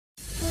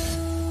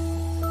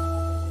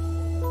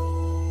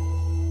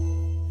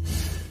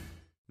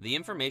The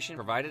information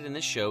provided in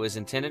this show is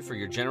intended for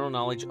your general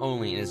knowledge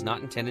only and is not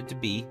intended to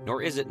be,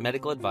 nor is it,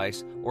 medical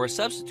advice or a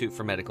substitute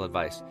for medical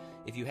advice.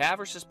 If you have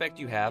or suspect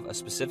you have a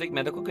specific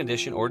medical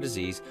condition or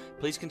disease,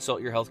 please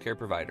consult your healthcare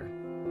provider.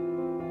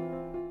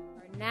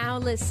 You're now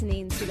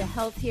listening to the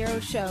Health Hero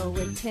Show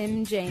with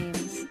Tim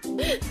James.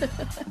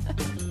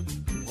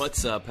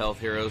 What's up,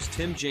 Health Heroes?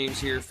 Tim James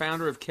here,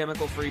 founder of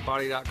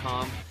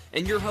ChemicalFreeBody.com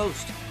and your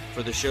host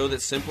for the show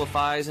that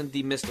simplifies and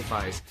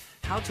demystifies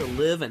how to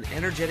live an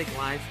energetic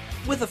life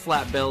with a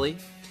flat belly.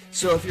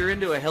 So if you're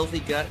into a healthy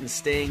gut and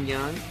staying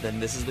young, then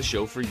this is the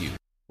show for you.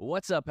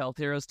 What's up, Health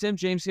Heroes? Tim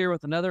James here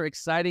with another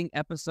exciting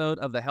episode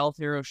of the Health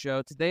Hero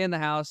Show. Today in the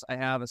house, I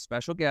have a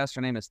special guest.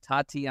 Her name is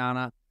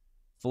Tatiana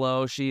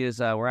Flo. She is,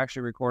 we're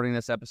actually recording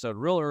this episode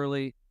real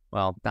early.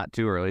 Well, not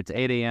too early. It's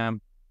 8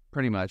 a.m.,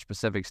 pretty much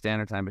Pacific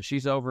Standard Time, but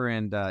she's over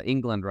in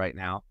England right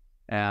now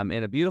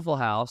in a beautiful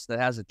house that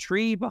has a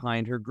tree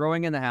behind her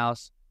growing in the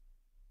house,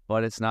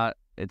 but it's not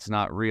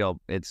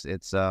real. It's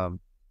an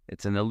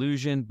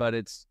illusion, but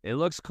it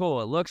looks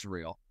cool. It looks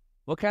real.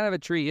 What kind of a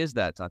tree is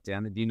that,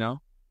 Tatiana? Do you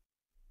know?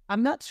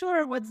 I'm not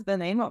sure what's the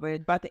name of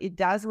it, but it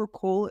does look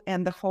cool,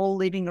 and the whole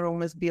living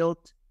room is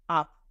built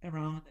up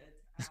around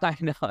it. I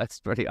know, it's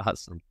pretty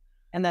awesome.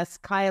 And the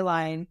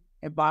skyline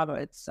above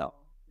it, so.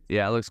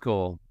 Yeah, it looks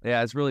cool.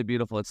 Yeah, it's really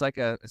beautiful. It's like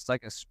a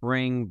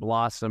spring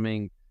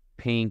blossoming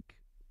pink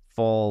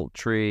fall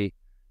tree.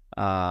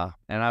 And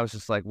I was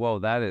just like, whoa,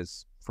 that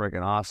is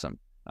freaking awesome.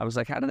 I was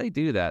like, how do they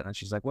do that? And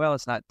she's like, well,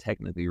 it's not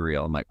technically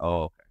real. I'm like,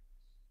 oh, okay.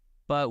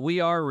 But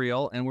we are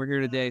real, and we're here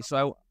today.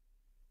 So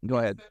go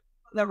ahead.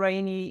 The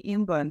rainy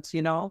England,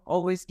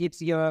 always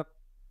gives you a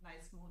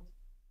nice mood.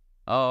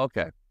 Oh,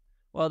 okay.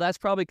 Well, that's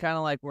probably kind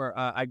of like where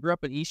I grew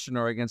up in Eastern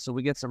Oregon, so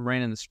we get some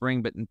rain in the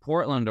spring. But in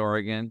Portland,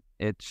 Oregon,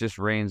 it just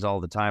rains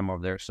all the time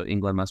over there. So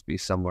England must be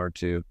similar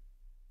to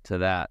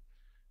that.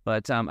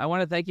 But I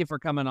want to thank you for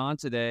coming on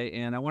today,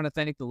 and I want to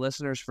thank the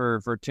listeners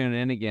for tuning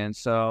in again.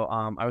 So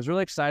I was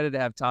really excited to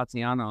have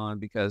Tatiana on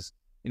because,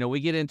 we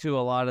get into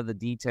a lot of the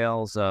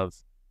details of,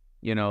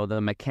 the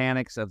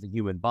mechanics of the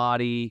human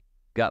body,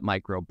 gut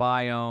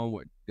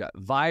microbiome, gut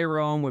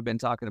virome. We've been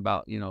talking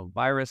about,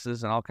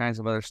 viruses and all kinds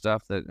of other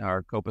stuff that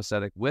are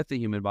copacetic with the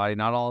human body.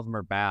 Not all of them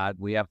are bad.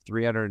 We have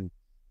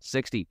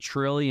 360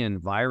 trillion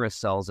virus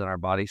cells in our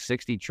body,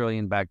 60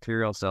 trillion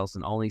bacterial cells,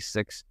 and only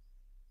 6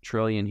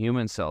 trillion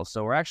human cells.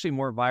 So we're actually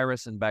more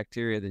virus and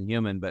bacteria than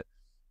human, but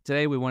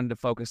today we wanted to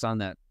focus on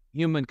that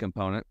human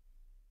component.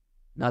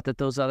 Not that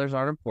those others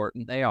aren't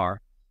important, they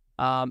are.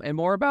 And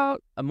more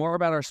about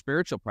our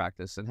spiritual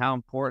practice and how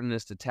important it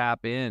is to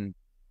tap in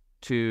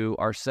to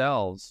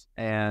ourselves,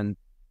 and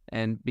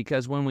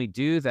because when we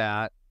do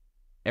that,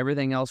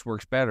 everything else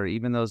works better.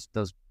 Even those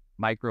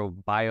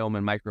microbiome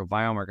and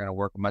microbiome are going to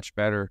work much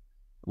better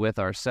with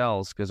our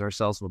cells, because our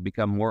cells will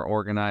become more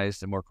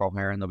organized and more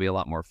coherent. There'll be a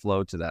lot more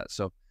flow to that.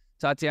 So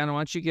Tatiana, why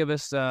don't you give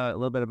us a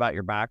little bit about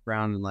your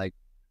background and like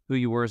who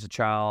you were as a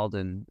child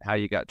and how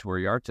you got to where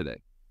you are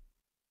today?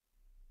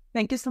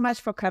 Thank you so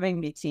much for having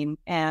me, Tim.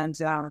 And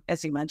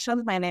as you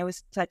mentioned, my name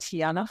is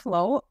Tatiana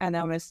Flo, and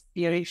I'm a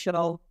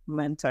spiritual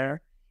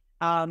mentor.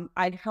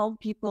 I help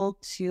people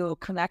to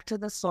connect to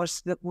the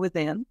source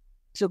within,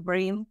 to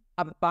bring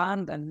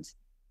abundant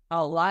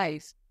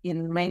life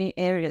in many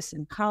areas,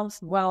 in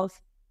health, wealth,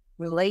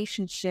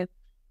 relationship,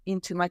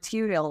 into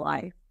material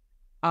life.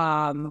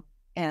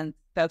 And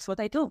that's what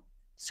I do,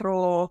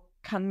 through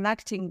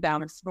connecting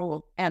them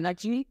through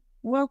energy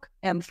work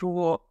and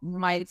through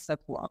mindset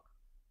work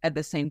at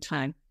the same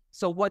time.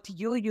 So what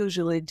you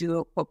usually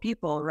do for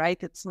people,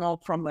 right, it's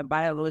not from a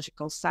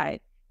biological side,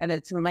 and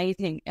it's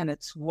amazing, and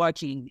it's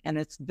working, and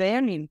it's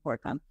very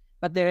important.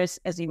 But there is,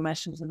 as you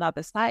mentioned,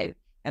 another side,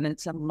 and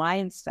it's a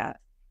mindset.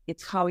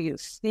 It's how you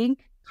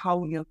think,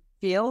 how you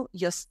feel,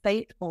 your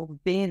state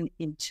of being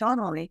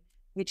internally,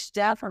 which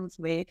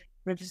definitely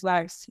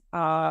reflects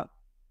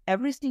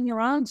everything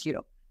around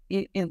you,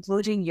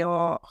 including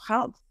your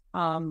health.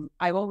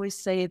 I always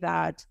say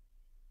that,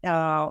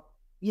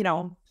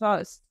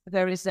 first,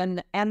 there is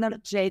an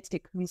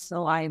energetic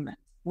misalignment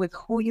with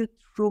who you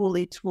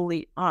truly,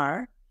 truly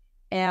are.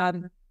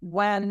 And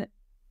when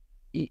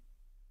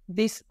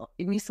this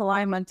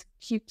misalignment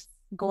keeps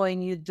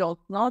going, you don't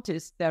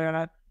notice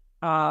there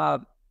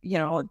are,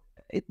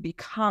 it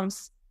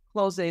becomes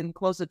closer and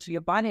closer to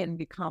your body, and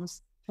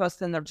becomes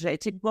first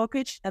energetic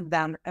blockage, and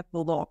then a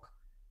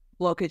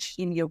blockage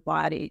in your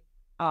body,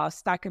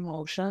 stuck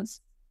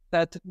emotions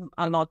that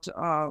are not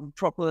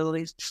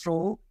properly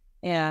true,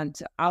 and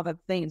other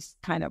things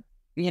kind of,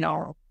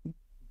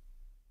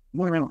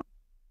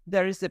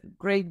 there is a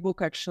great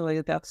book actually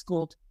that's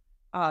called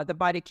The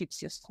Body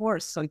Keeps Your Score.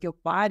 So your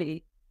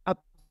body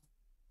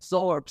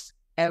absorbs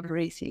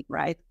everything,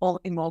 right?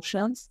 All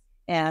emotions.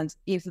 And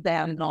if they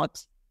are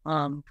not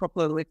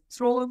properly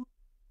true,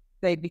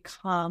 they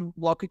become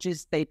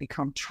blockages, they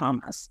become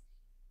traumas.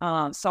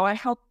 So I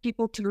help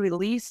people to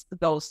release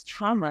those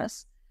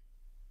traumas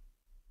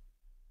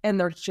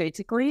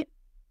energetically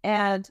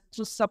and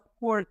to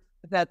support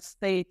that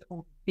state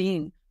of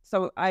being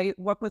So I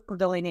work with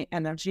Kundalini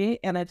energy,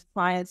 and it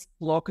finds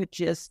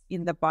blockages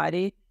in the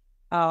body,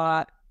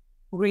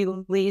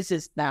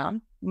 releases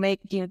them,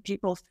 making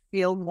people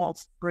feel more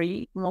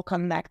free, more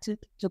connected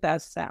to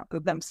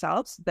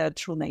themselves, their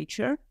true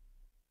nature.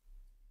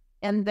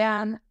 And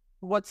then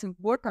what's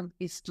important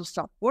is to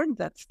support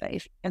that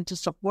state, and to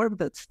support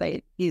that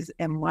state is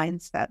a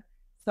mindset.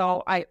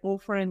 So I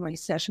offer in my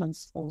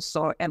sessions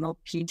also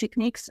NLP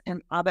techniques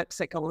and other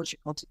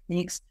psychological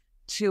techniques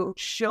to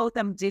show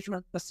them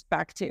different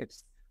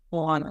perspectives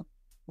on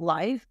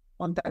life,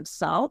 on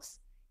themselves,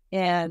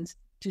 and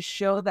to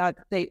show that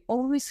they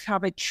always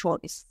have a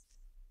choice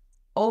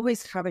how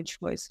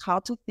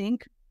to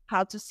think,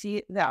 how to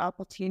see the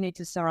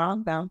opportunities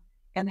around them,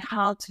 and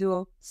how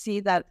to see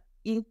that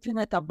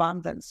infinite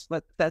abundance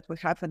that we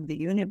have in the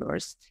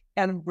universe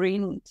and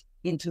bring it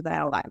into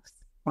their lives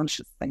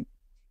consciously.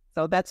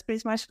 So that's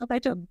pretty much what I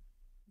do.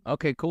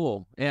 Okay,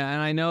 cool. Yeah,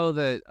 and I know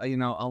that a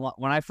lot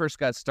when I first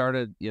got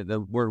started, the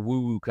word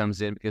woo-woo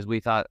comes in because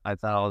I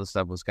thought all this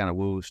stuff was kind of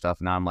woo-woo stuff.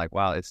 Now I'm like,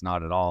 wow, it's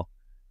not at all.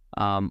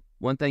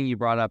 One thing you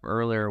brought up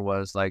earlier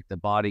was like the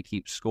body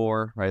keeps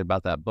score, right?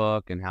 About that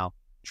book and how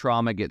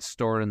trauma gets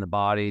stored in the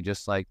body,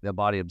 just like the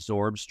body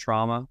absorbs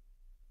trauma,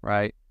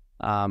 right?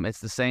 It's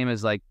the same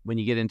as like when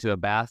you get into a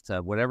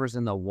bathtub, whatever's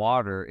in the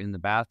water in the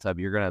bathtub,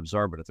 you're going to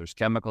absorb it. If there's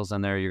chemicals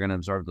in there, you're going to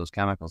absorb those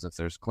chemicals. If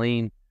there's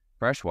clean,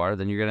 fresh water,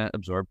 then you're going to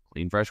absorb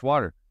clean, fresh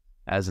water,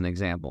 as an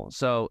example.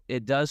 So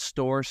it does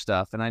store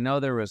stuff. And I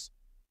know there was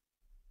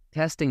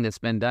testing that's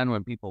been done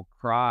when people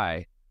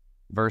cry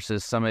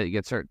versus somebody that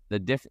gets hurt.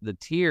 The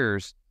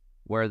tears,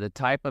 where the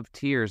type of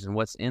tears and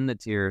what's in the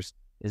tears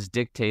is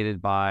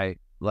dictated by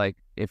like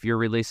if you're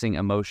releasing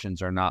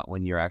emotions or not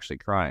when you're actually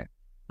crying.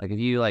 Like if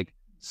you like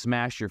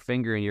smash your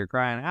finger and you're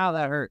crying, "Ow,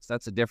 that hurts,"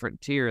 that's a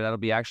different tear. That'll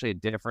be actually a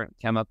different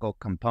chemical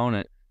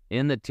component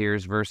in the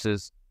tears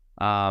versus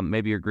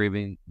maybe you're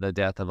grieving the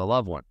death of a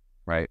loved one,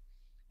 right?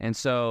 And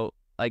so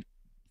like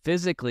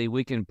physically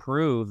we can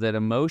prove that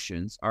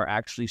emotions are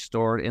actually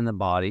stored in the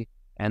body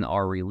and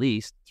are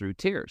released through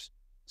tears.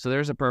 So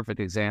there's a perfect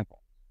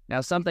example.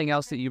 Now something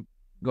else that you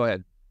go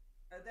ahead.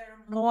 There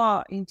are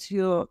more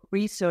into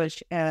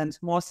research and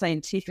more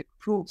scientific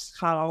proofs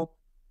how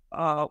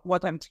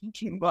what I'm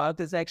talking about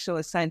is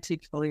actually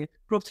scientifically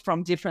proved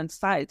from different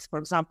sites. For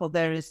example,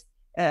 there is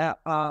a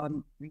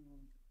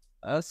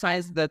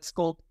science that's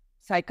called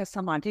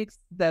psychosomatics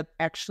that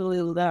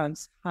actually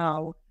learns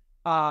how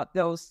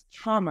those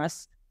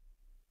traumas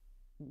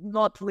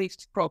not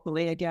lived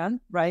properly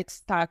again,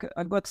 right?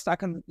 Got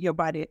stuck in your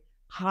body.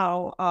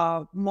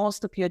 How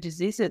most of your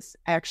diseases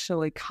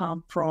actually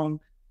come from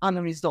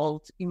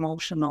unresolved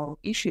emotional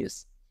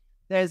issues.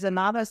 There's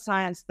another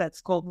science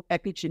that's called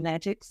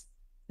epigenetics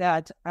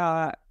that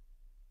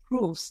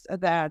proves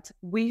that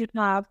we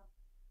have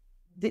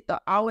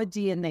our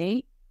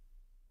DNA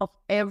of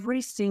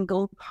every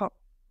single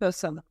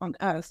person on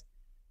Earth.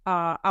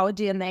 Our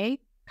DNA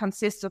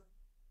consists of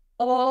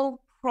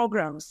all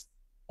programs,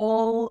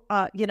 all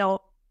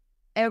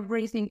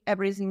everything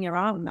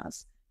around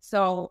us.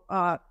 So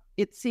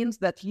it seems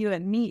that you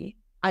and me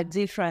are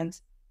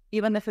different,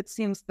 even if it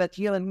seems that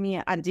you and me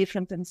are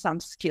different in some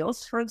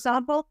skills. For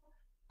example,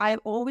 I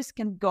always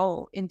can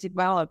go and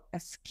develop a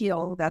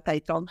skill that I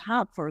don't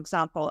have. For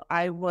example,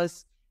 I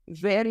was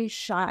very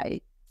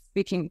shy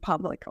speaking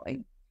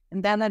publicly.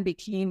 And then I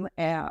became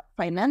a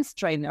finance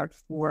trainer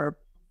for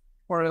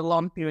a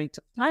long period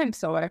of time.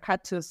 So I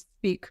had to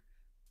speak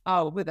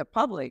with the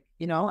public,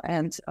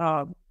 and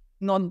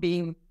not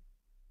being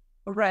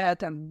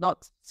read and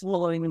not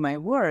swallowing my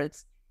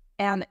words.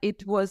 And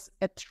it was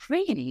a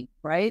training,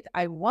 right?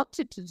 I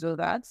wanted to do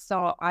that.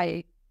 So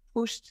I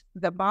pushed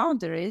the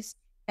boundaries.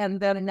 And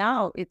then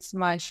now it's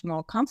much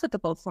more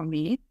comfortable for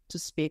me to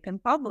speak in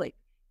public.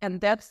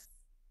 And there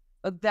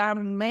are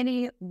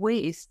many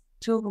ways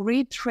to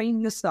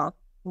retrain yourself,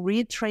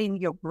 retrain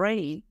your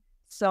brain,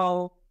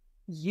 so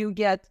you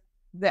get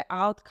the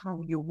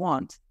outcome you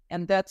want.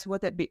 And that's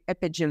what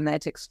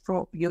epigenetics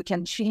proves. You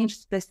can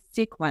change the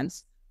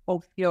sequence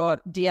of your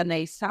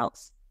DNA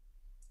cells.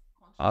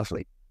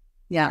 Awesome.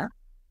 Yeah.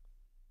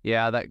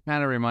 Yeah, that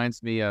kind of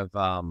reminds me of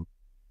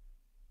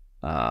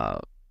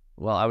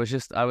well, I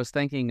was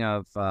thinking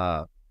of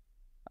what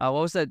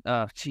was that?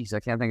 I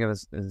can't think of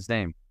his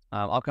name.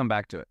 I'll come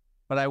back to it.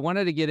 But I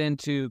wanted to get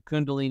into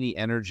Kundalini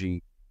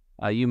energy.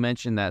 You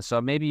mentioned that.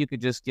 So maybe you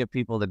could just give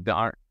people that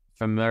aren't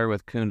familiar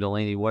with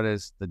Kundalini, what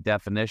is the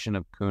definition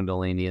of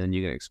Kundalini? And then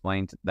you can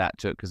explain that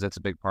to it, because that's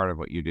a big part of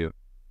what you do.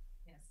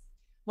 Yes.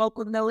 Well,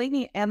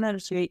 Kundalini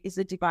energy is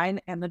a divine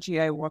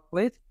energy I work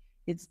with.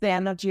 It's the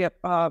energy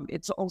of,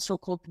 it's also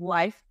called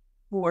life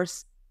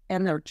force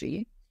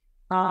energy.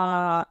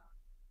 And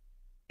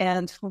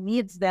for me,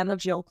 it's the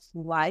energy of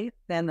life,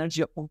 the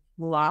energy of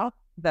love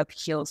that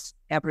heals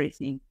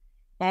everything.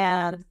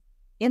 And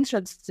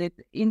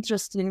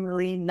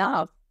interestingly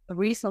enough,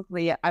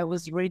 recently I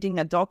was reading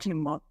a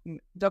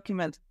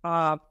document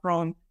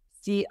from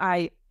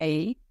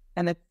CIA,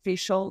 an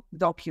official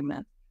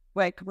document,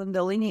 where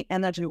Kundalini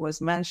energy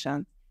was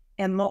mentioned.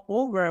 And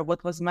moreover,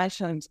 what was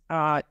mentioned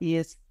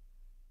is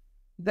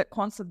the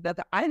concept that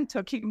I'm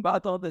talking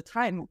about all the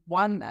time,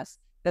 oneness,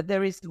 that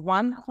there is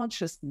one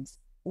consciousness,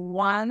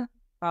 one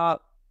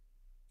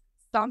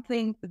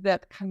something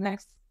that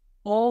connects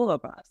all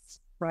of us,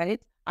 right?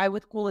 I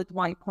would call it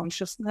one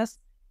consciousness.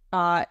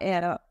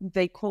 And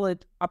they call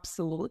it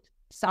absolute.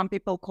 Some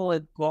people call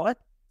it God.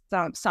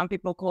 Some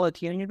people call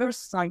it universe.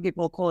 Some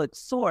people call it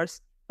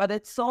source. But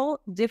it's all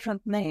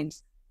different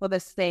names for the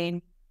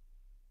same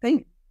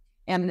thing.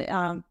 And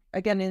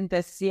again, in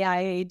the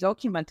CIA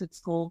document, it's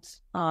called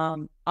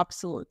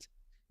absolute.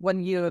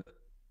 When you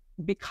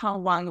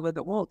become one with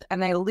the world,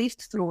 and I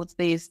lived through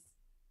these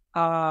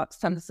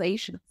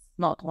sensations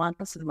not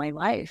once in my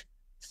life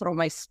through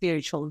my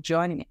spiritual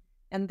journey,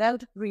 and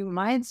that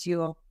reminds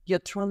you of your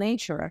true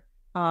nature.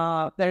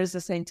 There is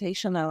a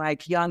sensation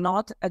like you're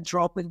not a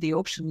drop in the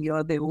ocean,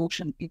 you're the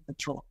ocean in the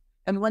drop.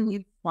 And when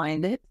you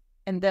find it,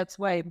 and that's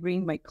why I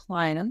bring my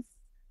clients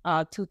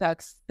to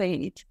that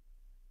state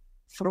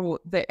through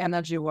the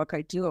energy work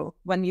I do,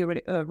 when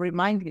you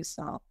remind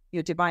yourself,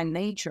 your divine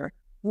nature,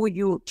 who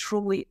you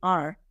truly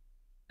are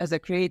as a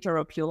creator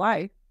of your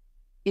life,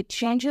 it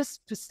changes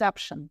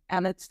perception,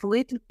 and it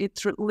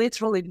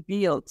literally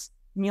builds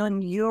new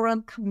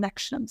neuron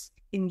connections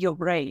in your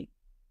brain,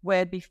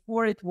 where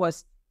before it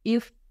was,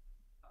 if,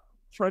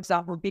 for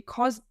example,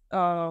 because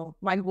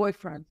my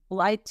boyfriend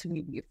lied to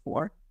me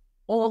before,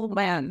 all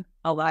men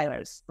are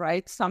liars,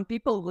 right? Some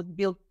people would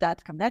build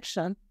that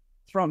connection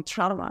from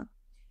trauma.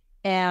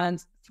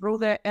 And through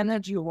the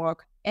energy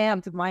work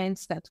and the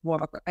mindset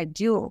work I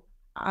do,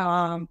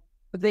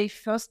 they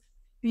first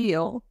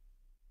feel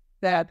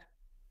that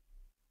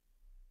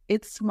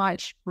it's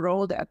much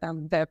broader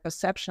than their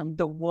perception.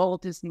 The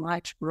world is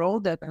much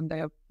broader than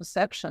their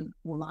perception.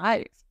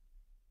 Life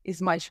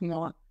is much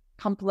more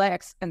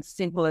complex and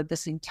simple at the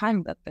same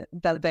time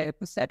that their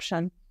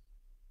perception.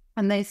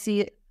 And they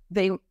see,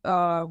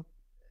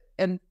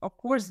 and of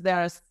course there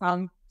are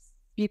some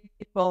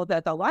people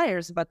that are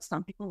liars, but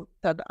some people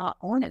that are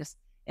honest.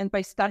 And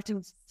by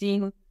starting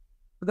seeing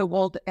the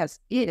world as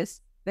is,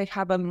 they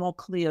have a more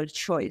clear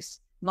choice,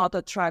 not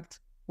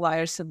attract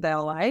liars in their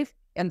life,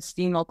 and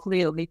see more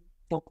clearly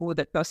for who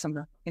the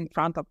person in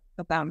front of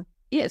them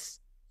is.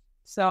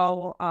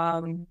 So,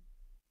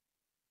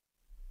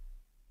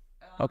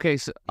 okay,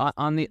 so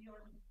on the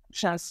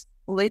just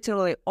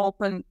literally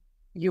open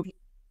you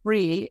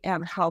free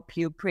and help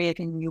you create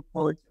a new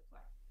quality of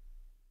life.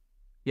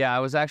 Yeah, I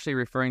was actually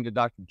referring to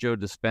Dr. Joe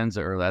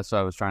Dispenza earlier. That's what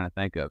I was trying to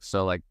think of.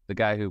 So, like the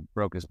guy who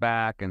broke his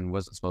back and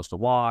wasn't supposed to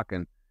walk,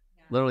 and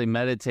literally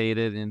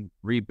meditated and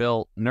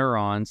rebuilt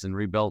neurons and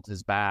rebuilt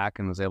his back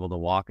and was able to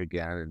walk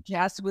again. And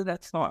just with a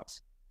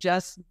thought,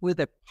 just with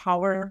the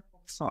power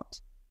of thought.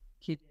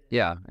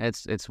 Yeah,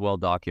 it's well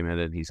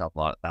documented. He's helped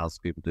thousands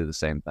of people do the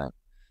same thing.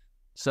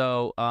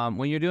 So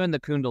when you're doing the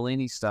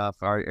Kundalini stuff,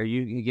 are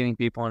you getting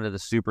people into the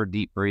super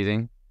deep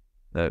breathing?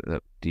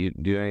 Do you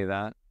do any of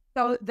that?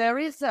 So there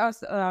is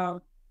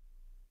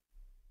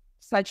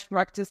such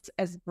practice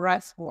as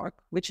breath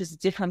work, which is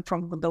different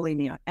from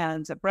Kundalini.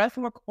 And the breath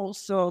work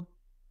also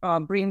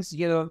brings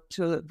you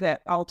to the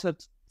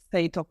altered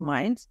state of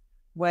mind,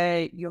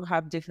 where you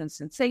have different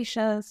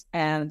sensations,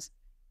 and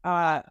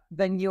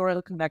the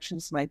neural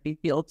connections might be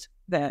built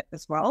there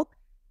as well.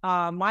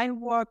 My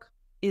work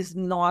is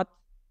not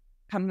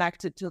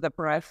connected to the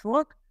breath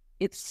work.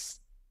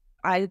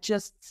 I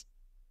just,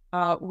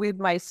 with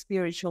my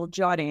spiritual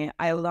journey,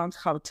 I learned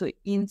how to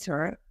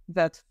enter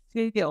that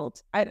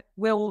field.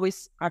 We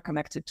always are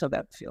connected to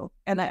that field.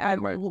 And I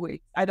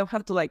don't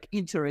have to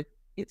enter it.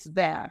 It's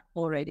there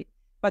already.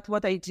 But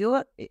what I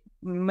do,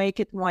 make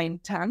it more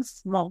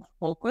intense, more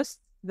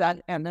focused,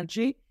 that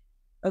energy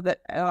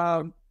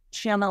that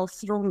channels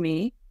through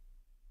me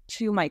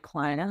to my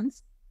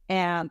clients.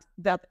 And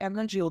that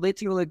energy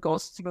literally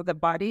goes through the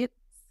body,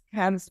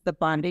 scans the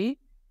body,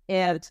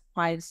 and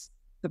finds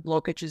the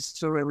blockages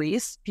to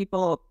release.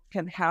 People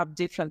can have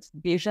different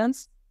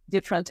visions,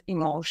 different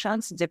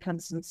emotions,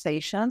 different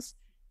sensations.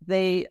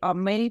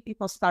 Many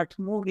people start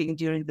moving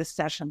during the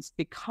sessions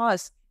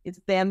because it's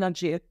the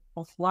energy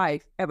of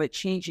life, ever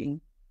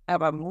changing,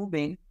 ever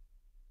moving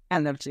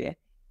energy.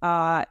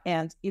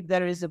 And if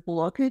there is a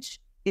blockage,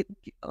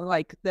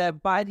 the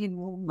body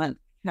movement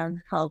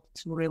can help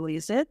to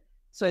release it.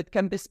 So it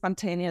can be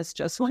spontaneous,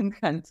 just one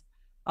hand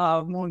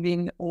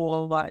moving,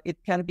 or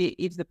it can be,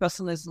 if the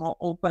person is more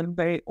open,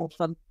 very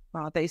often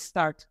they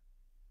start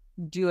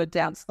do a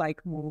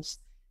dance-like moves.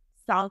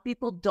 Some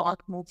people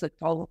don't move at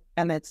all,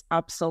 and it's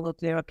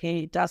absolutely okay.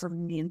 It doesn't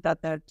mean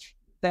that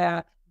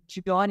their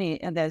journey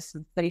and their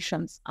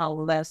sensations are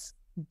less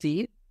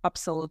deep.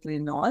 Absolutely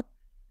not.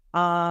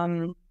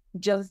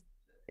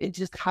 It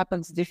just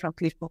happens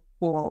differently for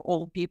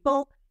all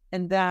people.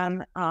 And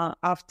then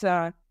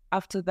after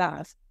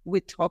that,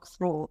 we talk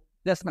through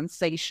the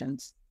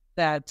sensations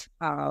that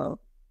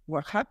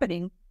were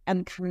happening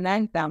and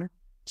connect them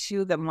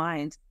to the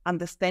mind,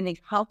 understanding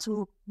how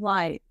to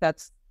apply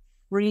that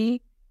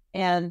free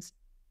and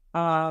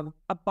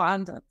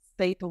abundant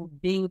state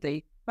of being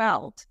they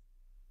felt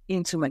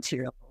into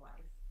material life.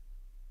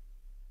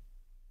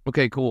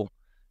 Okay, cool.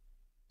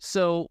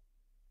 So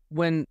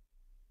when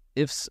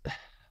if s-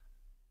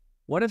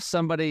 what if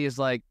somebody is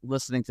like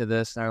listening to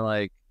this and they're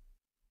like,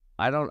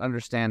 I don't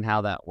understand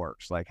how that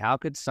works. Like, how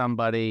could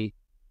somebody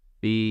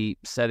be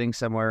sitting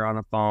somewhere on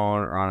a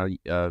phone or on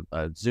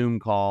a Zoom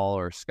call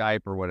or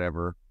Skype or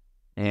whatever,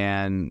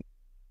 and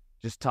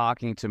just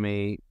talking to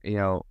me,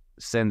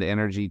 send the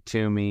energy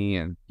to me,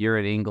 and you're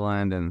in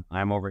England and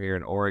I'm over here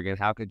in Oregon.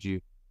 How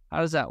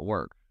does that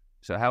work?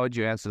 So how would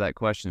you answer that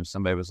question if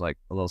somebody was like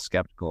a little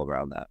skeptical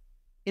around that?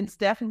 It's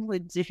definitely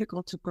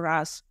difficult to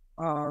grasp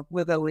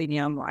with a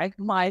linear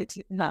light.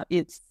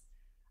 It's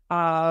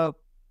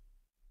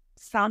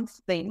some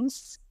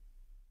things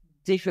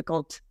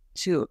difficult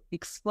to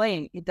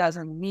explain. It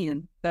doesn't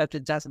mean that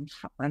it doesn't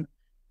happen.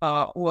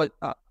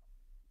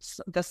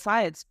 The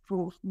science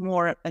prove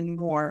more and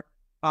more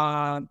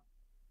of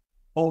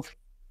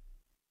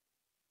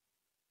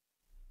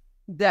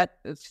that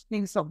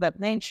things of that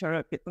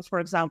nature. Because, for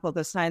example,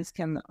 the science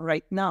can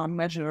right now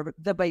measure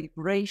the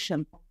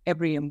vibration of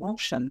every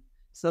emotion.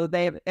 So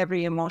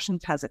every emotion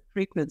has a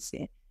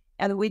frequency,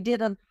 and we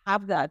didn't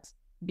have that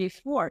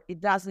before.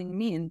 It doesn't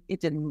mean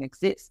it didn't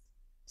exist.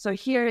 So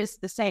here is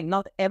the same.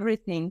 Not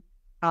everything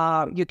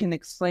you can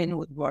explain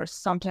with words.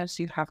 Sometimes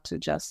you have to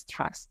just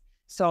trust.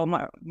 So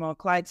my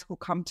clients who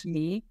come to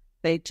me,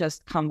 they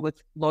just come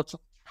with lots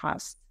of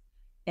trust.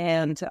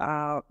 And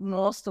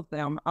most of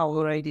them are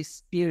already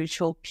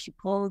spiritual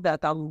people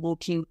that are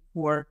looking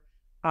for,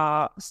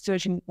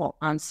 searching for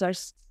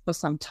answers for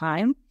some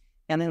time.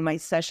 And in my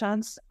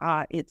sessions,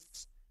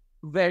 it's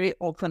very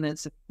often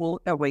it's a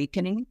full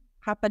awakening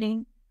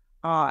happening.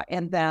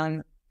 And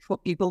then for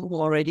people who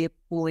already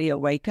fully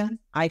awakened,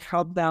 I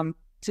help them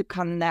to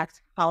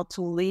connect how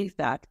to live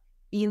that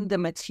in the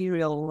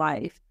material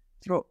life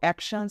through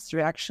actions,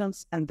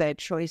 reactions, and their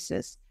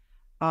choices.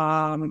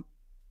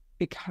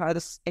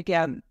 Because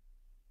again,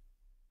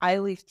 I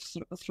lived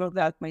through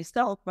that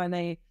myself when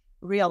I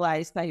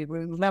realized I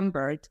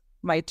remembered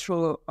my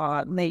true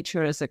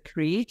nature as a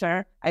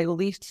creator. I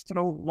lived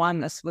through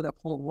oneness with the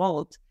whole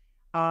world.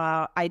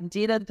 I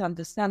didn't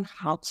understand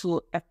how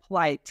to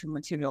apply it to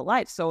material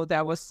life. So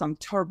there was some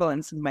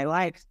turbulence in my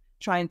life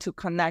trying to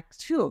connect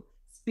to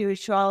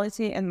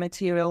spirituality and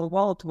material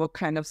world were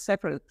kind of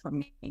separate from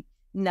me.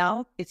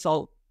 Now it's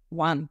all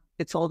one.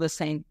 It's all the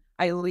same.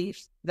 I live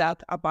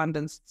that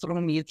abundance through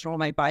me, through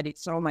my body,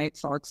 through my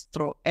thoughts,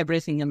 through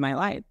everything in my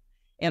life.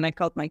 And I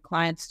help my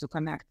clients to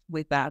connect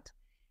with that.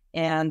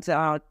 And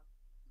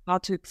how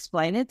to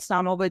explain it,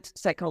 some of it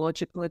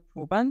psychologically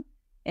proven,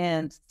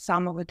 and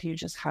some of it you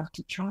just have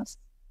to trust.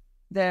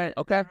 There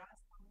are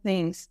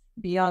things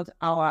beyond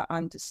our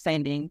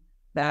understanding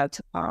that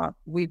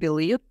we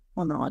believe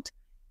or not.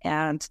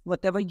 And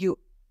whatever you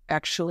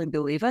actually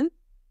believe in,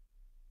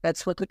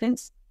 that's what it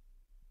is.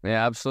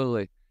 Yeah,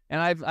 absolutely.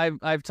 And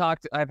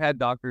I've had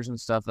doctors and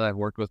stuff that I've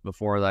worked with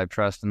before that I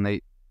trust, and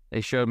they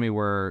showed me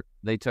where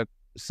they took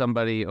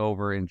somebody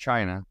over in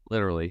China,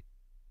 literally,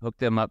 hooked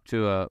them up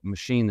to a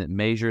machine that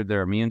measured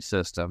their immune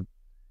system,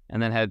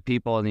 and then had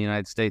people in the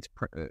United States,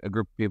 a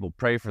group of people,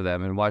 pray for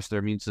them and watch their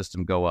immune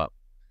system go up.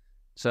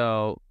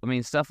 So, I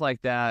mean, stuff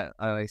like that,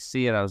 I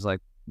see it, I was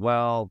like,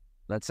 well,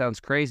 that sounds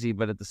crazy,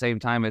 but at the same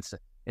time, it's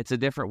a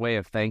different way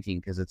of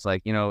thinking, because it's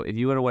like, if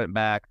you would have went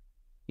back,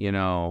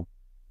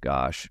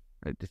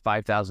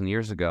 5,000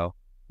 years ago,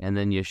 and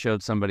then you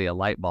showed somebody a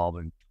light bulb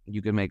and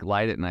you could make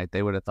light at night,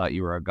 they would have thought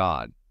you were a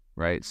god,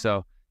 right?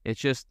 So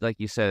it's just, like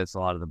you said, it's a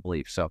lot of the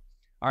belief. So,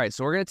 all right,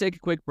 so we're going to take a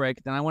quick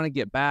break. Then I want to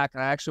get back.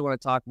 I actually want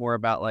to talk more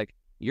about like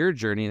your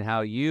journey and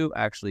how you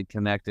actually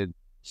connected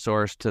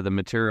Source to the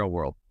material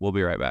world. We'll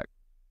be right back.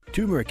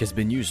 Turmeric has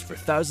been used for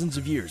thousands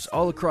of years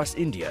all across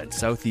India and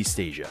Southeast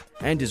Asia,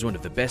 and is one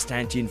of the best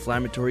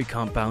anti-inflammatory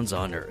compounds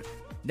on Earth.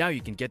 Now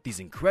you can get these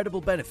incredible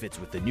benefits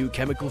with the new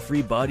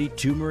chemical-free body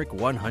Turmeric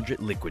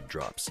 100 liquid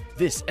drops.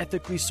 This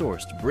ethically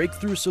sourced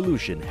breakthrough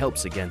solution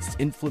helps against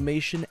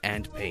inflammation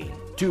and pain.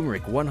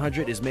 Turmeric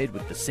 100 is made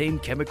with the same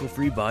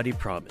chemical-free body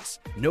promise.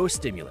 No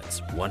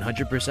stimulants,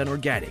 100%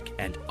 organic,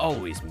 and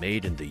always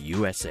made in the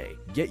USA.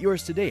 Get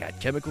yours today at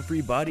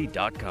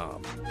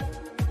chemicalfreebody.com.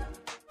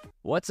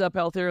 What's up,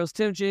 Health Heroes?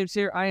 Tim James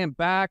here. I am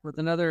back with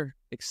another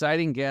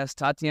exciting guest,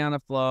 Tatiana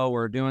Flo.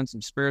 We're doing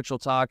some spiritual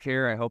talk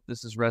here. I hope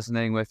this is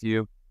resonating with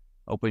you.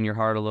 Open your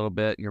heart a little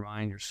bit, your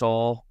mind, your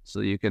soul,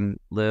 so you can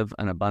live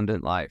an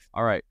abundant life.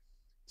 All right.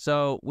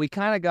 So we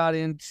kind of got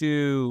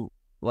into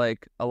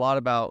like a lot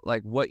about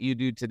like what you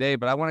do today,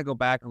 but I want to go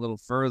back a little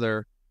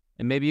further,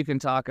 and maybe you can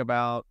talk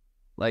about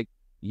like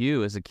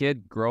you as a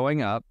kid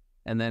growing up,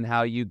 and then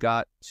how you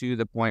got to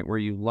the point where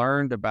you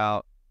learned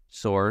about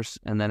Source,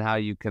 and then how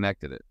you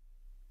connected it.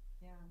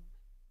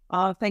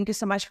 Thank you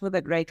so much for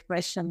the great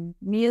question.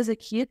 Me as a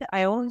kid,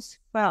 I always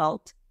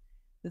felt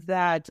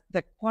that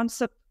the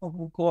concept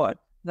of God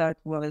that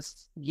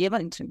was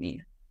given to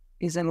me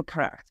is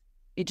incorrect.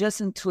 It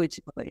just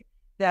intuitively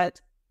that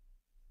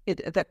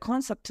the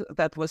concept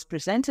that was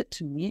presented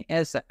to me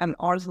as an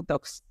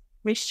Orthodox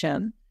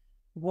Christian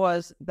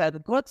was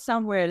that God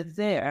somewhere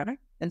there,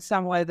 and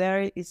somewhere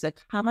there is a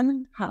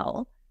common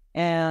hell,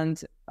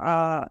 and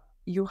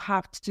you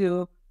have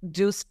to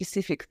do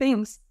specific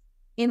things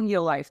in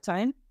your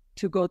lifetime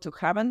to go to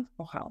heaven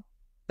or hell.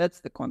 That's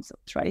the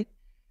concept, right?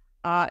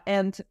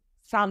 And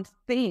some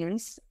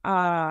things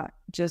are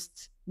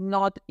just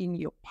not in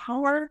your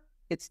power.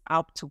 It's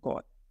up to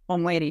God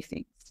on many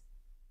things.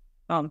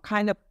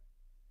 Kind of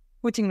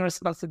putting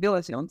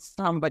responsibility on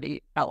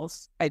somebody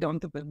else. I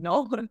don't even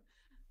know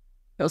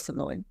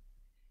personally.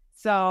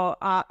 So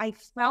I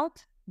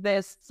felt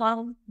there's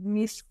some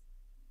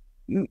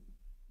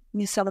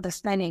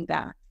misunderstanding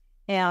there.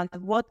 And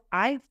what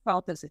I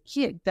felt as a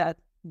kid, that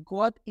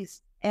God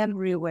is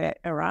everywhere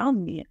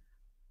around me.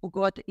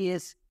 God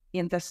is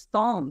in the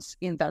stones,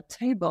 in the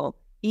table,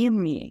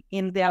 in me,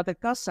 in the other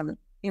person,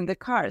 in the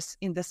cars,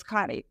 in the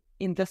sky,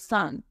 in the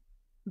sun.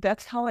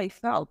 That's how I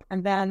felt.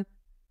 And then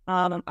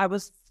I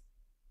was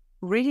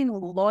reading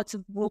lots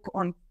of books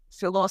on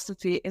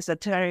philosophy,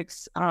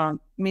 esoterics,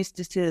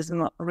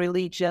 mysticism,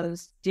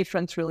 religions,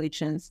 different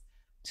religions,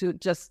 to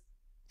just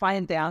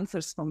find the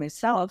answers for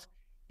myself.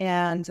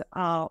 And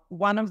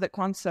one of the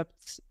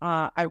concepts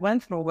I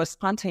went through was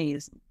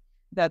pantheism,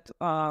 that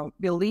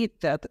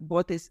believed that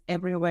God is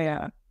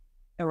everywhere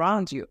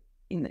around you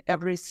in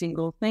every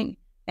single thing.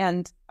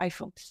 And I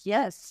felt,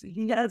 yes,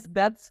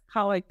 that's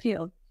how I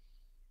feel.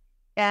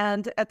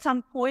 And at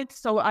some point,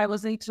 so I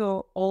was into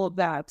all of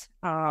that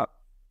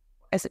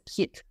as a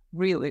kid,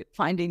 really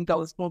finding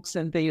those books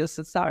and the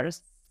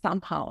USSR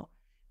somehow.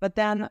 But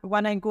then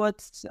when I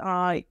got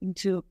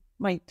into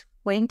my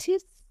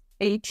 20s,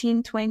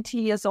 18, 20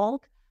 years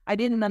old, I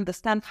didn't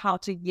understand how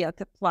to yet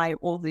apply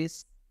all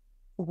these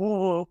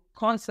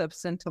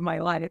concepts into my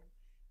life.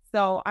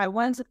 So I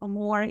went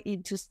more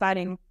into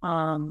studying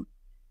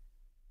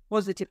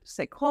positive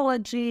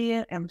psychology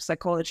and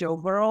psychology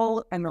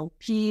overall,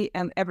 NLP,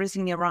 and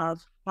everything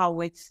around how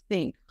we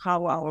think,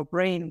 how our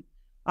brain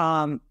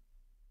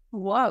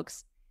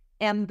works.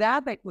 And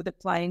that I could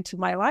apply into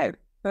my life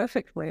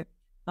perfectly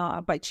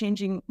by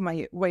changing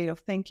my way of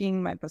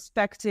thinking, my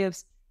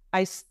perspectives.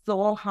 I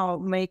saw how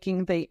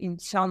making the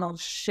internal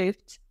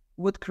shift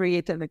would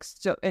create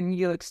a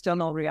new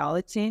external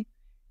reality,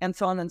 and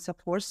so on and so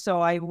forth. So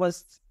I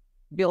was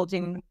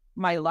building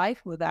my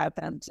life with that.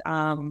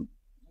 And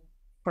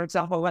for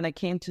example, when I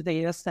came to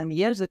the US 10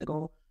 years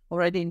ago,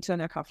 already in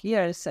 2.5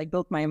 years, I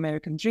built my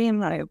American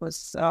dream. I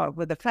was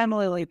with a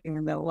family living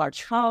in a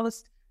large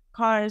house,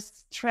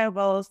 cars,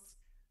 travels,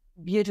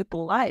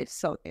 beautiful life.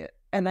 So,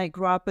 and I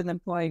grew up in an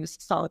employee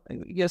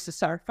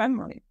USSR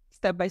family.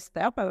 Step by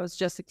step, I was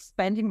just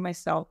expanding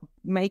myself,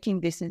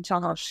 making these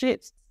internal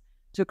shifts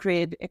to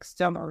create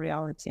external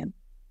reality.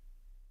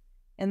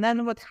 And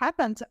then what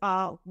happened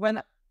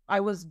when I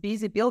was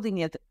busy building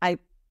it,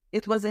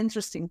 it was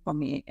interesting for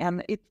me,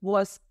 and it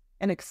was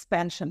an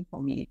expansion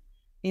for me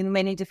in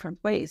many different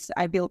ways.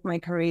 I built my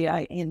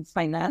career in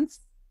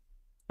finance,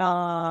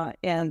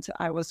 and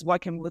I was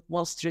working with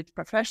Wall Street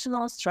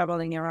professionals,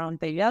 traveling around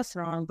the US,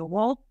 around the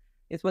world.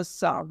 It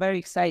was very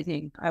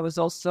exciting. I was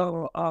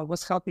also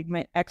was helping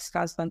my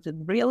ex-husband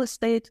in real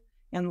estate,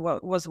 and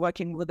was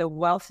working with the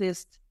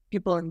wealthiest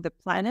people on the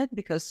planet,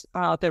 because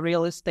the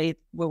real estate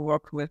we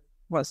worked with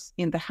was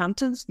in the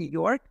Hamptons, New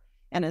York,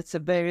 and it's a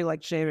very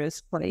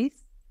luxurious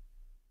place.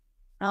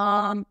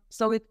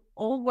 So it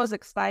all was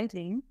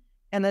exciting.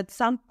 And at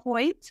some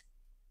point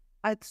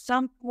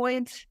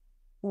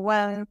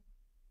when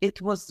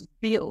it was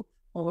built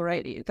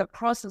already, the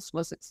process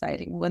was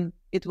exciting. When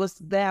it was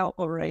there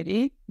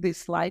already,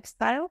 this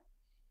lifestyle,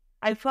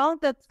 I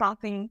felt that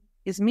something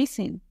is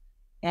missing.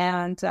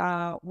 And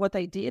what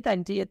I did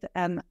an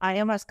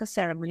ayahuasca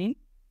ceremony.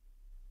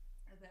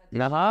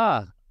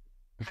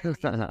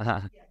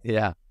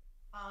 Yeah.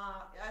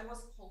 I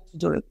was told to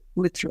do it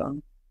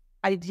literally.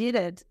 I did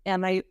it,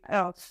 and I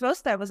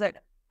first I was like,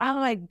 oh,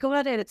 I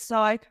got it.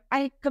 So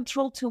I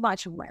control too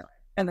much of my life,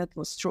 and that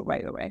was true,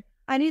 by the way.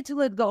 I need to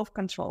let go of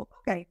control.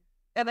 Okay,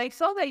 and I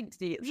thought I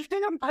did,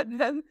 but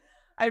then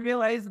I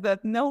realized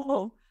that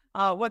no.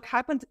 What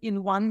happened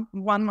in one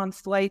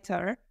month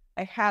later,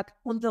 I had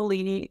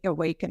Kundalini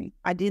awakening.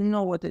 I didn't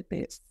know what it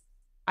is.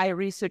 I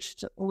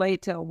researched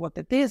later what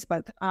it is,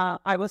 but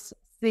I was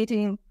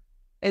sitting.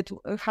 It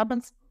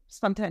happens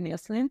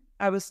spontaneously.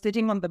 I was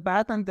sitting on the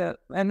bed, and the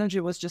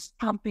energy was just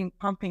pumping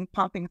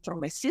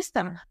through my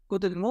system.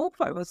 Couldn't move.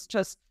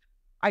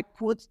 I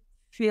could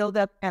feel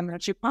that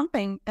energy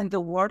pumping, and the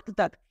word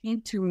that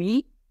came to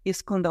me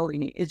is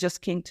Kundalini. It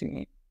just came to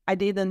me. I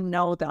didn't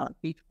know that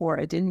before.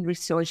 I didn't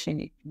research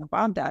anything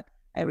about that.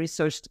 I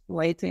researched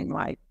later in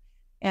life.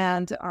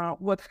 And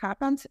what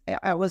happened,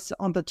 I was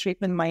on the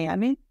trip in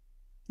Miami,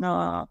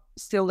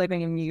 still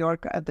living in New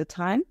York at the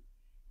time.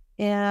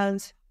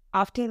 And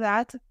after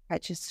that, I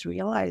just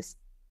realized,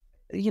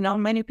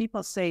 many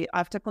people say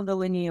after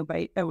Kundalini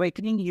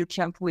awakening, you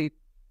can't live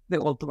the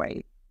old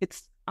way.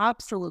 It's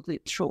absolutely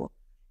true.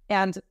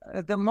 And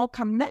the more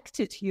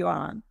connected you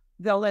are,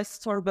 the less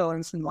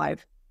turbulence in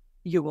life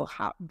you will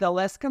have. The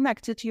less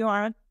connected you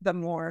are, the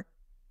more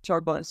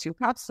turbulence you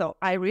have. So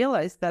I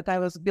realized that I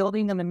was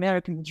building an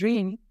American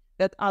dream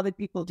that other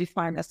people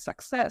define as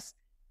success.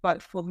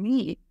 But for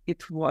me,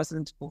 it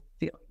wasn't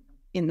fulfilling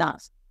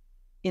enough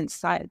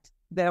inside.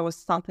 There was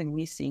something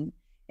missing.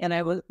 And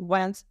I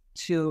went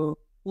to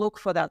look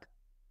for that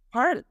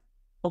part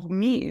of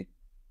me,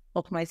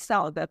 of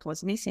myself that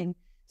was missing.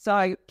 So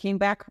I came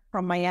back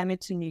from Miami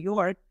to New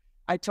York.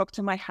 I talked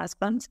to my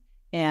husband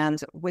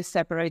and we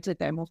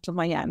separated. I moved to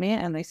Miami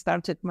and I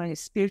started my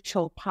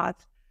spiritual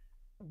path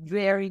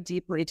very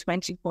deeply,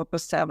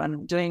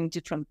 24/7, doing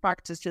different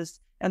practices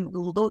and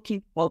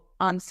looking for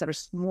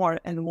answers more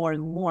and more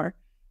and more.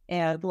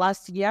 And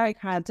last year I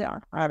had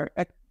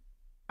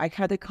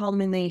a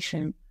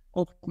culmination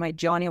of my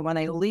journey when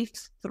I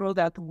lived through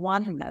that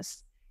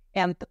oneness,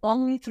 and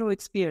only through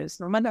experience,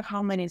 no matter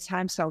how many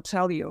times I'll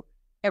tell you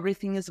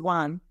everything is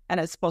one and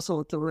it's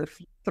possible to live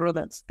through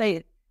that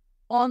state.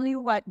 Only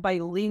by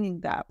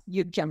living that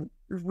you can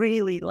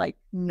really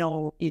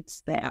know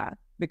it's there,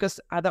 because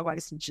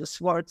otherwise it's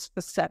just words,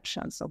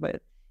 perceptions of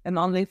it. And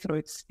only through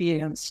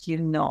experience,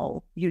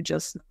 you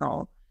just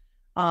know.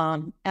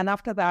 And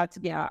after that,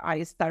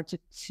 I started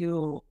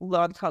to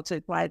learn how to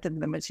apply it in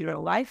the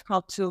material life,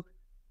 how to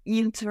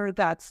enter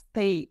that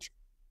state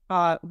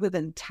with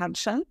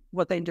intention,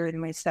 what I do in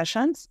my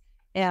sessions,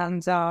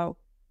 and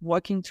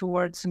working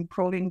towards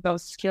improving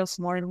those skills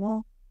more and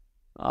more.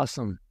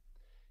 Awesome.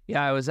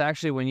 Yeah, I was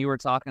actually, when you were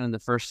talking in the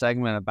first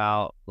segment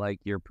about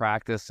your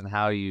practice and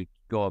how you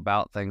go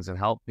about things and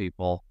help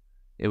people,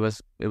 it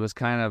was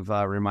kind of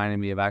reminding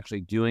me of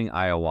actually doing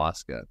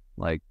ayahuasca.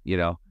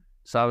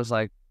 So I was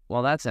like,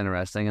 well, that's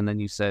interesting. And then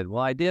you said,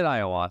 well, I did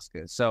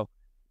ayahuasca. So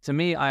to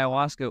me,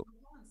 ayahuasca...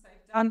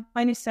 I've done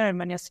many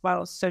ceremonies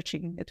while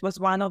searching. It was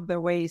one of the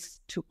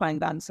ways to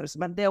find answers,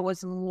 but there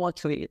was more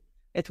to it.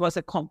 It was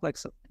a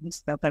complex of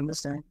things that I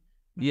was doing.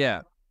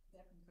 Yeah.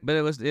 But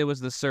it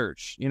was the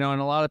search, and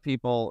a lot of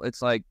people,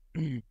 it's like,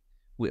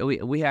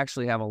 we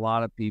actually have a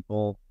lot of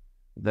people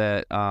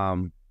that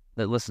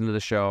listen to the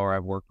show, or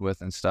I've worked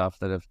with and stuff,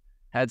 that have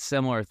had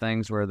similar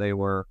things where they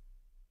were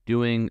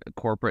doing a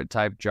corporate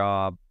type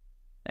job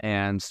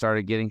and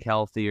started getting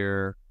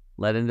healthier,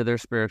 led into their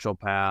spiritual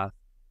path,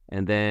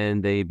 and then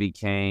they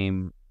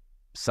became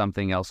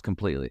something else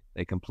completely.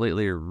 They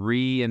completely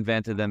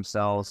reinvented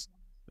themselves.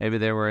 Maybe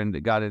they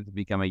got into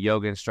become a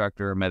yoga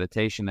instructor, a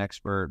meditation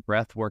expert,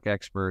 breath work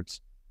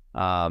experts,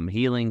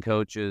 healing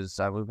coaches.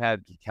 We've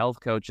had health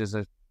coaches.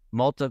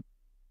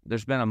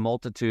 There's been a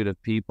multitude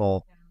of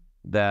people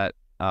that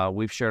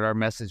we've shared our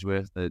message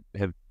with that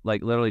have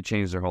literally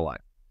changed their whole life.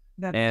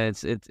 And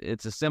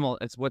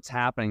it's what's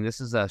happening.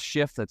 This is a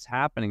shift that's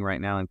happening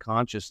right now in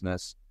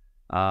consciousness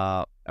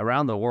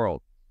around the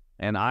world.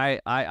 And I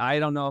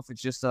don't know if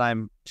it's just that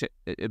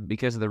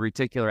because of the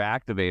reticular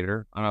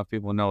activator. I don't know if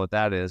people know what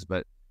that is,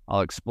 but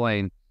I'll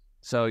explain.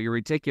 So your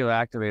reticular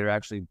activator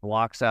actually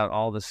blocks out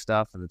all the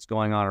stuff that's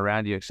going on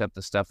around you, except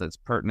the stuff that's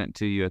pertinent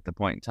to you at the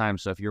point in time.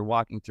 So if you're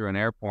walking through an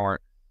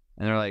airport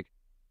and they're like,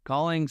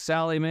 calling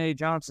Sally Mae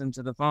Johnson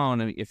to the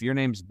phone, and if your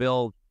name's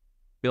Bill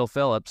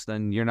Phillips,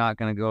 then you're not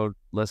going to go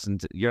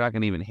you're not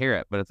going to even hear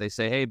it. But if they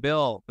say, hey,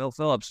 Bill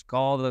Phillips,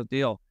 call the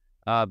deal,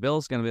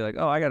 Bill's going to be like,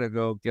 oh, I got to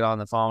go get on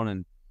the phone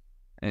and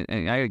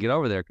I got to get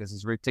over there, because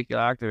his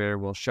reticular activator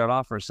will shut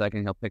off for a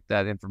second. He'll pick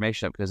that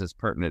information up because it's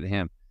pertinent to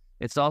him.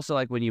 It's also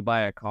like when you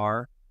buy a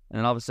car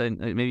and all of a sudden,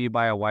 maybe you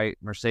buy a white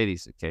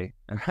Mercedes, okay?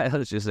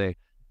 Let's just say,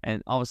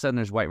 and all of a sudden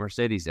there's white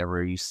Mercedes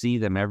everywhere. You see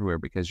them everywhere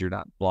because you're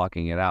not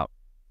blocking it out.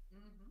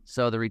 Mm-hmm.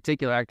 So the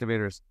reticular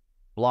activator is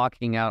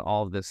blocking out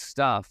all of this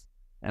stuff,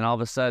 and all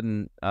of a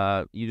sudden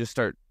you just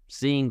start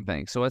seeing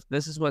things. So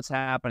this is what's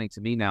happening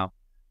to me now.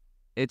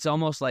 It's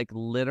almost like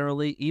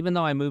literally, even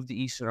though I moved to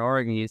Eastern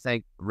Oregon, you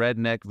think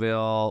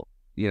Redneckville,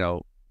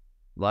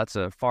 lots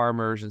of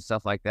farmers and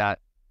stuff like that.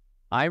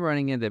 I'm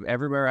running into,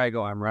 everywhere I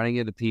go, I'm running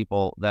into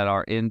people that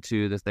are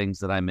into the things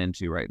that I'm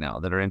into right now,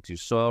 that are into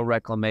soil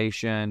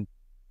reclamation,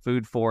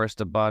 food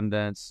forest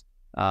abundance,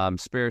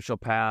 spiritual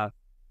path,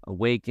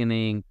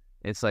 awakening.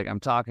 It's like I'm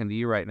talking to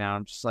you right now.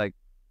 I'm just like,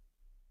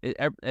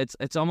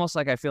 it's almost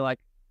like I feel like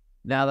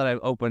now that I've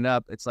opened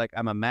up, it's like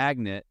I'm a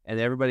magnet and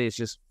everybody is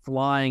just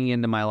flying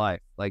into my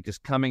life, like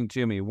just coming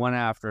to me one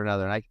after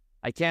another. And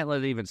I can't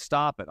let it even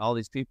stop it. All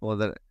these people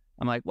that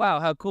I'm like, wow,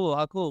 how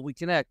cool. We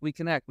connect. We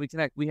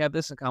have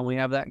this in common. We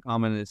have that in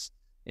common.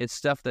 It's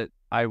stuff that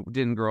I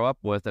didn't grow up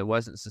with. It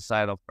wasn't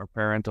societal or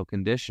parental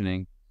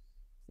conditioning.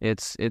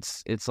 It's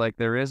like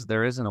there is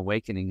an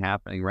awakening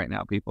happening right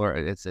now. People are,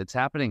 it's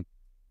happening.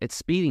 It's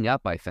speeding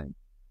up, I think.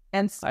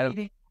 And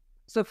speeding.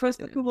 So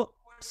first of all, of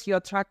course, you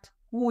attract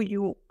who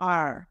you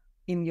are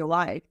in your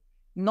life,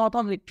 not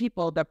only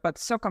people, but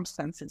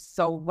circumstances.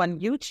 So when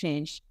you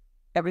change,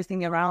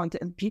 everything around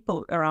and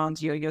people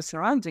around you, your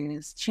surrounding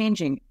is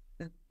changing,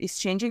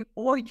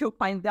 or you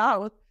find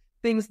out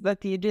things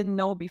that you didn't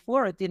know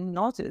before or didn't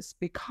notice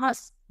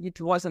because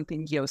it wasn't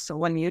in you. So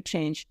when you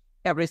change,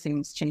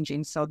 everything's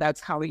changing. So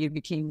that's how you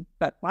became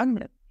that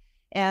one.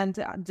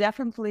 And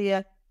definitely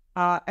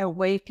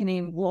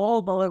awakening,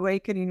 global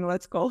awakening,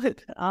 let's call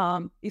it,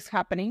 is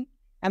happening,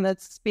 and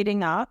it's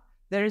speeding up.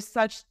 There is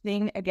such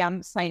thing,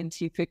 again,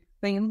 scientific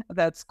thing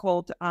that's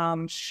called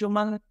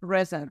Schumann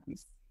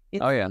resonance.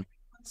 It's the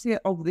frequency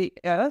of the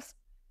earth.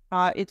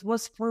 It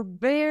was for a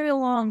very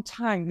long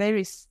time,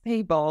 very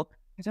stable,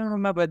 I don't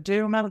remember. Do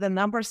you remember the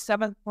number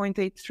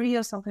 7.83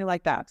 or something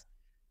like that?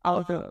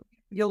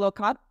 You look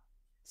up.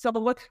 So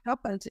what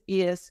happened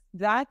is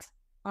that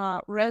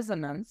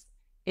resonance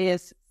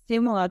is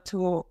similar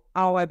to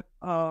our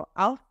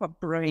alpha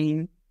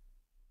brain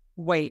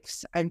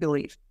waves, I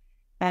believe.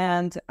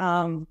 And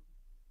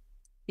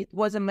it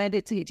was a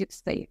meditative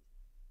state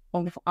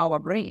of our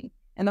brain.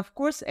 And of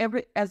course,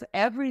 as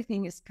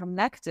everything is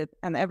connected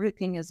and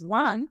everything is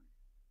one,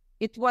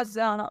 it was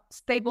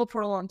stable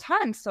for a long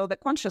time. So the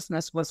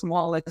consciousness was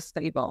more or less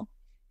stable.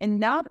 And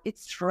now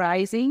it's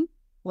rising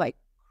like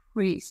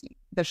crazy.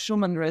 The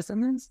Schumann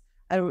resonance,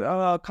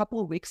 a couple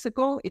of weeks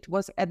ago, it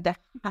was at the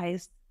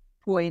highest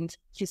point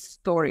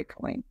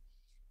historically.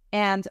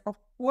 And of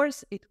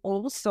course, it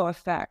also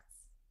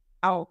affects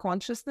our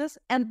consciousness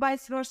and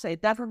vice versa.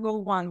 It doesn't go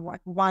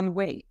one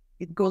way.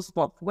 It goes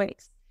both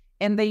ways.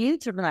 And the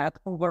internet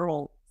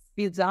overall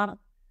speeds up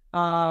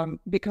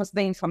because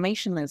the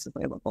information is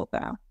available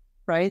there,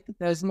 right?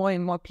 There's more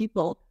and more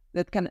people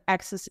that can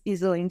access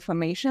easily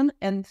information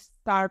and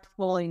start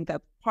following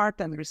that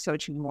part and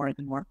researching more and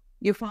more.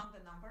 You found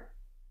the number?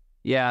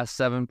 Yeah,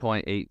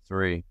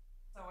 7.83.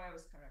 So I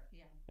was correct,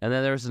 yeah. And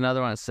then there's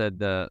another one that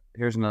said,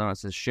 here's another one that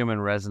says Schumann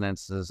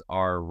resonances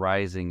are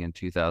rising in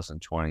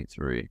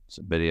 2023. It's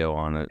a video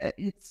on it.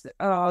 It's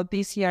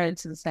this year,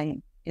 it's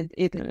insane.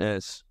 It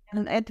is.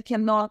 And it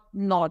cannot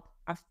not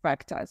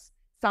affect us.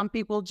 Some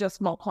people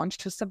just more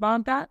conscious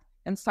about that.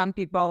 And some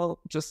people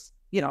just,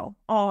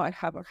 I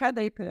have a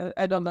headache.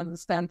 I don't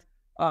understand.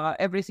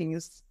 Everything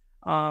is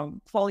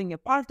falling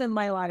apart in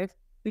my life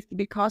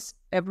because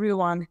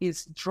everyone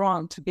is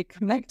drawn to be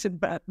connected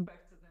back to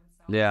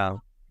themselves. Yeah.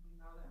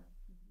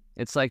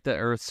 It's like the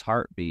Earth's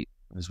heartbeat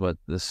is what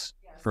this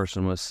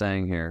person was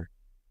saying here.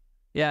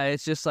 Yeah,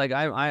 it's just like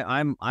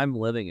I'm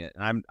living it.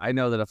 I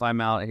know that if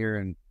I'm out here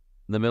in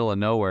the middle of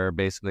nowhere,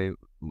 basically,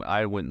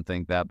 I wouldn't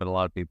think that, but a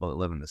lot of people that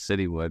live in the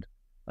city would.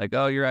 Like,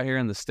 oh, you're out here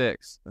in the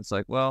sticks. It's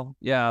like, well,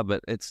 yeah,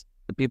 but it's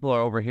the people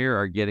over here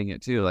are getting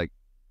it too. Like,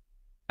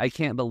 I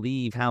can't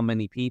believe how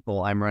many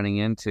people I'm running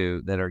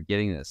into that are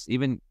getting this.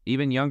 Even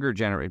younger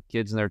generation,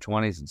 kids in their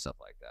 20s and stuff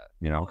like that.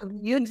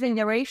 New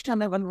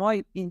generation even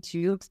more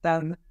into it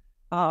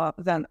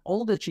than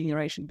older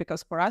generation,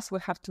 because for us we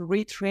have to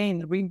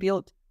retrain,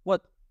 rebuild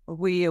what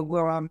we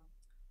were.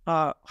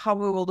 How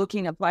we were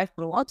looking at life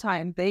for a long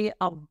time. They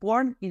are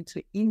born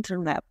into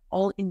internet.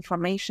 All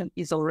information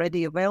is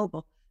already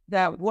available. They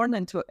are born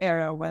into an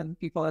era when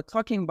people are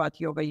talking about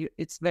yoga.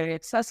 It's very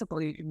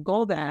accessible. You can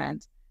go there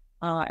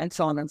and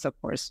so on and so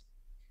forth.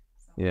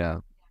 Yeah.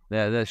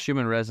 The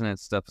Schumann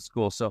resonance stuff is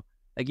cool. So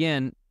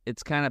again,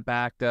 it's kind of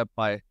backed up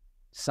by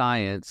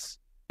science.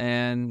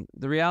 And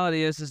the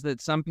reality is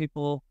that some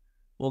people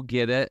will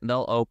get it and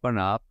they'll open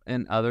up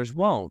and others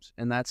won't.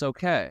 And that's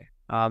okay.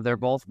 They're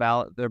both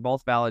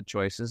valid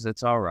choices.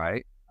 It's all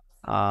right.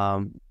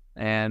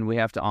 And we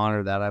have to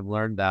honor that. I've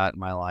learned that in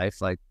my life,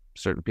 like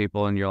certain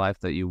people in your life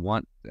that you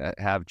want to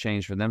have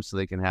change for them so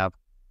they can have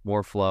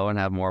more flow and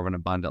have more of an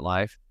abundant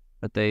life,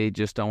 but they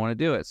just don't want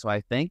to do it. So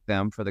I thank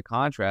them for the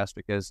contrast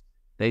because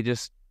they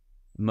just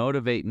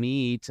motivate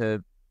me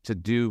to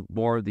do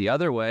more the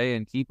other way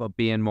and keep up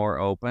being more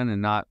open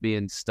and not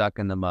being stuck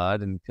in the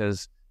mud. And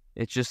because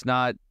it's just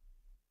not,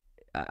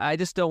 I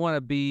just don't want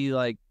to be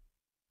like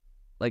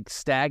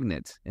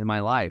stagnant in my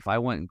life. I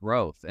want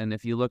growth. And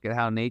if you look at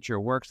how nature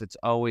works, it's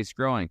always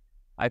growing.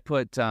 I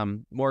put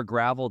more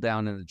gravel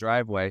down in the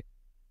driveway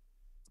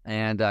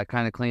and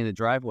kind of clean the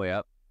driveway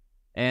up.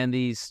 And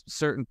these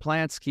certain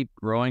plants keep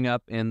growing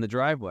up in the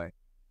driveway.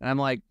 And I'm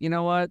like, you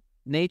know what?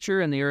 Nature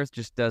and the earth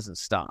just doesn't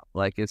stop.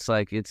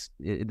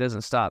 It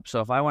doesn't stop.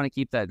 So if I want to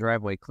keep that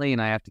driveway clean,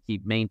 I have to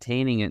keep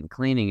maintaining it and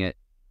cleaning it.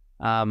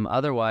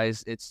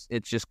 Otherwise, it's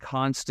just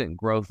constant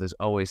growth is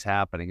always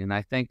happening. And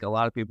I think a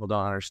lot of people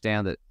don't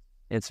understand that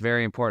it's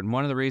very important.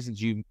 One of the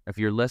reasons if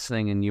you're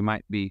listening and you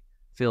might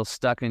feel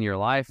stuck in your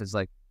life is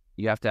like,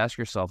 you have to ask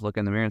yourself, look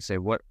in the mirror and say,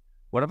 what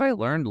have I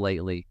learned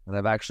lately that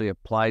I've actually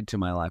applied to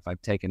my life?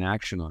 I've taken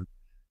action on.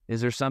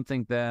 Is there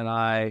something that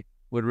I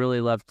would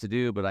really love to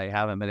do, but I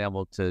haven't been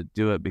able to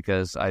do it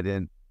because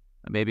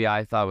maybe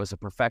I thought I was a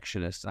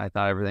perfectionist and I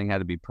thought everything had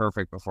to be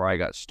perfect before I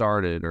got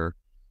started, or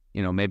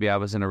maybe I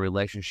was in a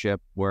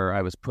relationship where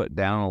I was put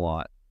down a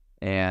lot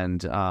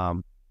and I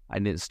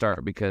didn't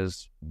start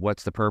because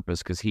what's the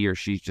purpose? Because he or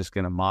she's just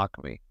going to mock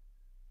me.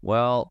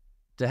 Well,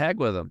 to heck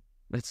with them.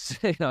 It's,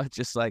 it's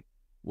just like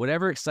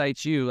whatever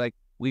excites you. Like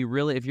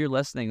if you're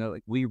listening,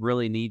 like we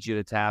really need you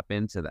to tap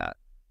into that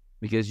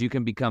because you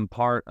can become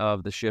part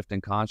of the shift in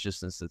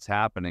consciousness that's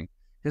happening.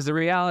 Because the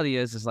reality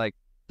is like,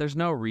 there's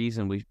no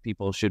reason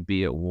people should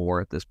be at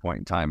war at this point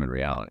in time in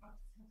reality.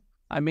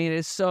 I mean,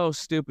 it's so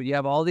stupid. You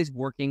have all these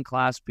working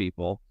class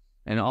people,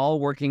 and all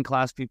working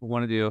class people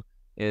want to do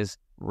is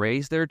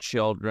raise their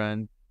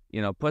children,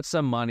 put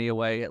some money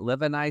away,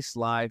 live a nice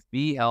life,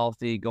 be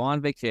healthy, go on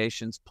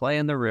vacations, play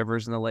in the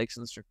rivers and the lakes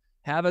and the streams,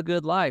 have a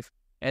good life.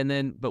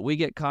 But we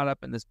get caught up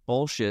in this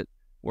bullshit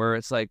where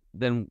it's like,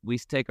 then we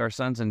take our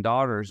sons and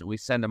daughters and we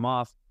send them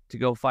off to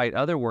go fight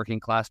other working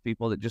class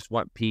people that just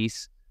want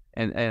peace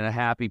and a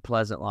happy,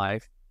 pleasant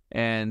life.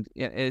 And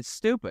it's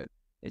stupid.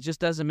 It just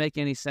doesn't make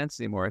any sense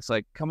anymore. It's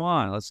like, come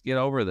on, let's get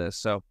over this.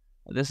 So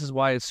this is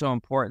why it's so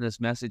important this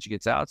message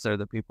gets out there,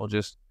 that people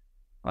just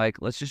like,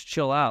 let's just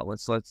chill out.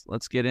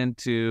 Let's get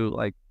into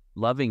like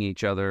loving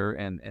each other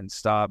and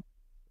stop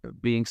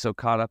being so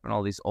caught up in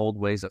all these old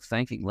ways of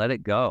thinking. Let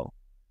it go.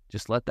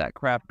 Just let that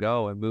crap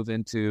go and move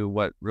into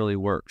what really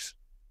works.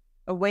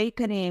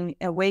 Awakening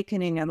and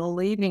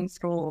living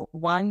through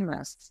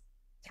oneness,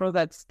 through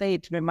that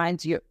state,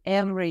 reminds you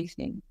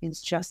everything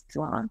is just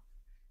one.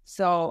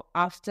 So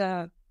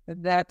after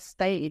that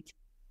state,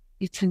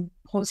 it's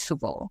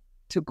impossible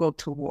to go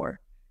to war.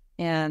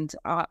 And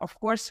of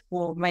course,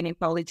 for many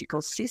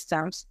political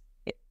systems,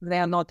 they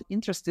are not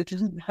interested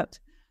in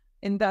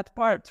that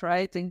part,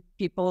 right? And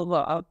people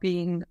are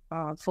being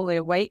fully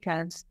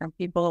awakened, and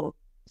people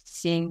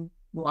seeing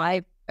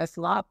life as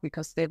love,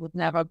 because they would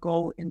never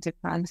go and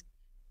defend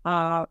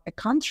a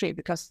country,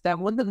 because there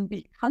wouldn't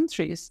be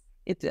countries.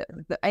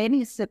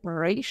 Any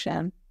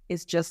separation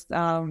is just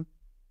an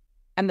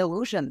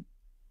illusion.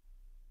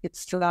 It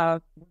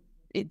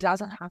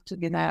doesn't have to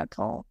be that at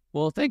all.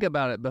 Well, think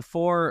about it.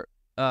 Before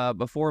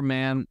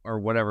man or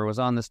whatever was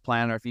on this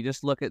planet, or if you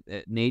just look at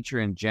nature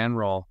in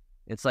general,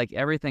 it's like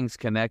everything's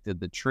connected.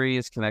 The tree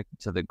is connected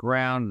to the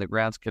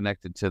ground's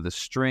connected to the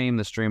stream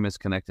is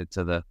connected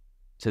to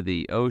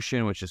the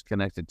ocean, which is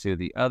connected to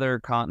the other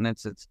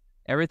continents.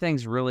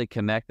 Everything's really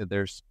connected.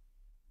 There's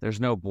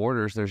no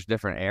borders. There's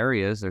different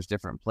areas. There's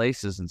different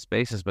places and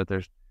spaces, but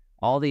there's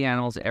all the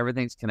animals.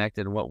 Everything's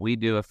connected. And what we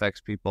do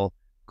affects people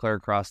clear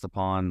across the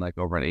pond, like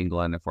over in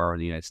England, if we're in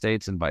the United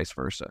States, and vice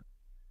versa.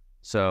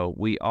 So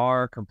we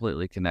are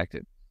completely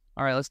connected.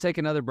 All right, let's take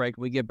another break.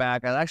 When we get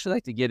back, I'd actually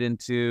like to get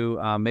into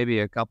maybe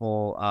a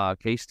couple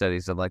case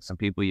studies of like some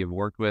people you've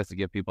worked with, to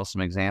give people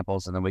some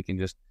examples, and then we can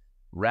just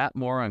wrap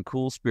more on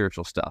cool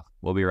spiritual stuff.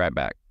 We'll be right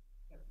back.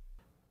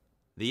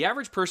 The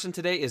average person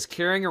today is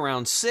carrying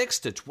around 6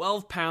 to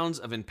 12 pounds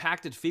of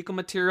impacted fecal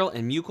material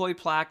and mucoid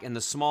plaque in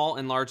the small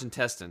and large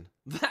intestine.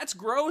 That's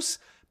gross,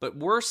 but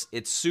worse,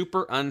 it's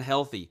super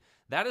unhealthy.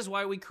 That is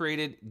why we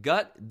created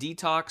Gut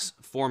Detox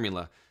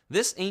Formula.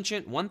 This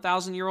ancient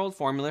 1,000-year-old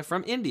formula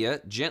from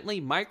India gently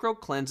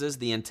micro-cleanses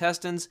the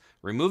intestines,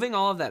 removing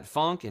all of that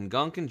funk and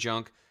gunk and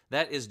junk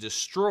that is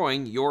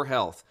destroying your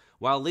health,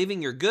 while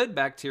leaving your good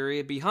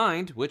bacteria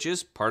behind, which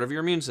is part of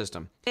your immune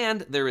system.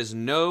 And there is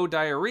no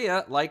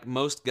diarrhea like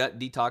most gut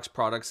detox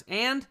products,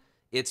 and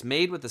it's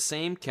made with the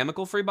same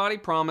chemical-free body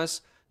promise,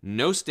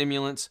 no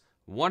stimulants,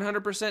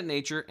 100%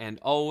 nature, and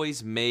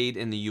always made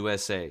in the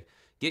USA.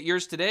 Get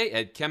yours today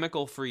at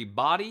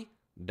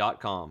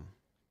chemicalfreebody.com.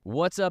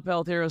 What's up,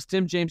 health heroes?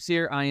 Tim James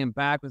here. I am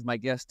back with my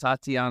guest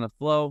Tatiana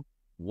Flo.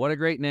 What a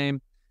great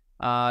name!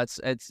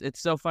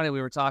 It's so funny.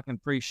 We were talking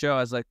pre-show.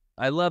 I was like,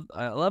 I love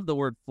the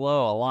word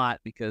flow a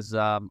lot, because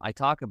I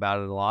talk about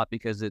it a lot,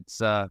 because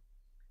it's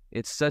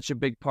such a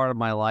big part of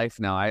my life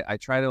now. I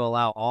try to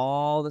allow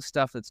all the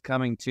stuff that's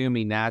coming to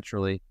me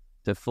naturally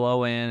to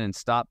flow in, and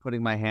stop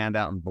putting my hand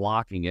out and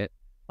blocking it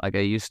like I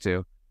used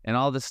to. And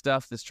all the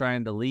stuff that's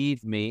trying to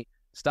leave me,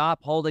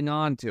 stop holding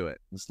on to it.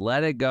 Just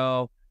let it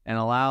go and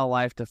allow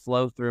life to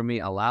flow through me,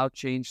 allow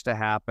change to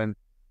happen.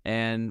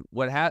 And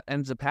what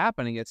ends up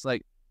happening, it's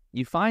like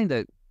you find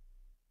that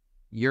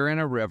you're in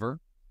a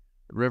river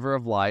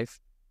of life,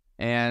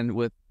 and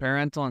with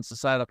parental and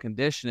societal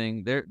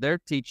conditioning, they're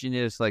teaching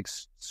you to like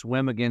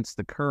swim against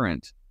the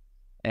current.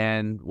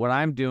 And what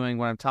I'm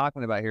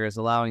talking about here is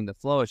allowing the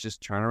flow. It's just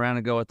turn around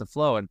and go with the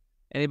flow. And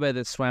anybody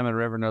that's swam in a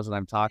river knows what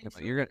I'm talking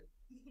about.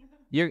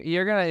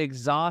 You're gonna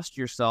exhaust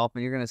yourself,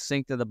 and you're gonna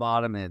sink to the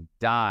bottom and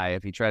die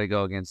if you try to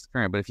go against the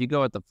current. But if you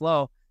go with the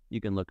flow,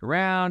 you can look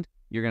around.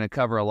 You're gonna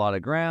cover a lot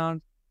of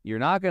ground. You're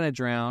not gonna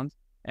drown,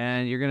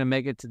 and you're gonna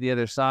make it to the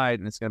other side,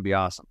 and it's gonna be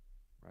awesome,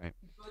 right?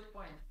 Good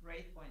point.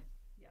 Great point.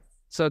 Yes.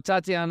 So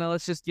Tatiana,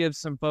 let's just give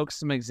some folks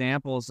some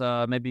examples.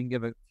 Maybe you can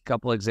give a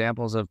couple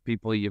examples of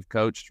people you've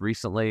coached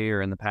recently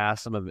or in the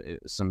past.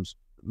 Some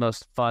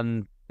most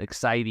fun,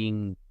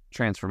 exciting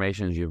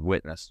transformations you've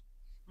witnessed.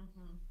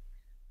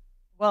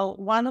 Well,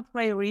 one of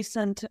my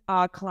recent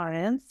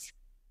clients,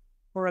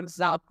 for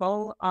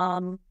example,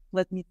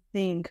 let me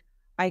think.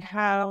 I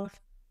have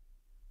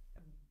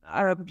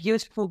a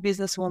beautiful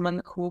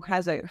businesswoman who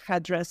has a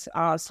hairdress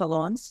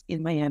salons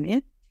in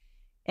Miami,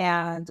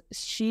 and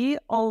she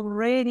was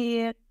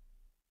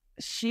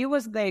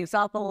the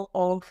example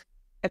of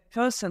a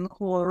person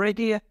who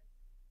already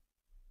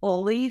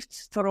lived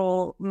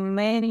through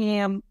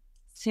many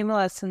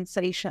similar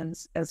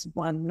sensations as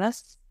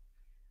oneness,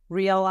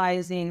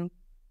 realizing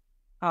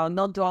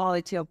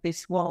non-duality of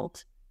this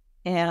world,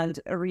 and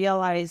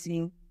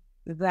realizing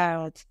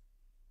that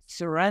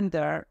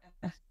surrender,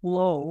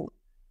 flow,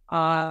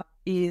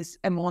 is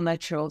a more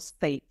natural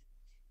state.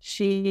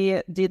 She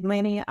did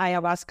many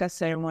ayahuasca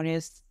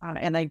ceremonies,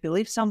 and I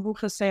believe some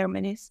Buddha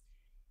ceremonies,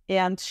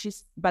 and she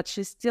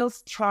still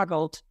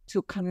struggled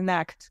to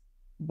connect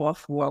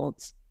both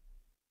worlds.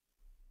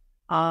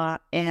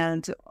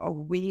 And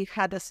we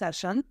had a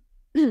session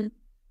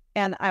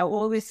And I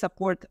always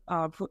support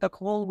for the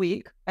whole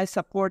week. I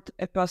support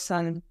a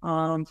person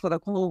for the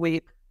whole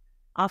week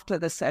after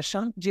the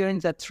session during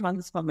the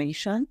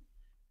transformation.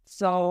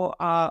 So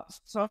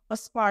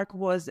first part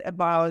was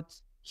about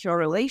her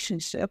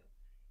relationship,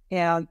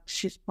 and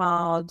she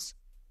found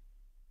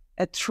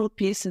a true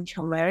peace in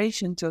her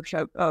marriage and to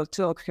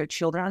two of her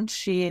children.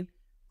 She,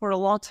 for a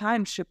long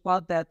time, she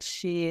felt that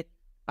she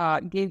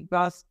gave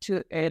birth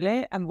too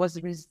early and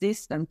was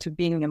resistant to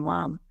being a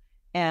mom.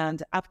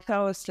 And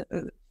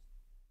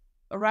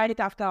right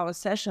after our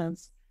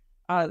sessions,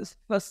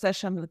 first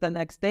session the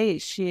next day,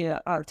 she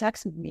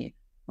texted me,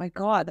 "My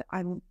God,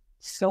 I'm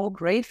so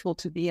grateful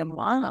to be a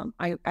mom.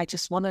 I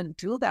just want to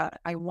do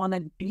that. I want to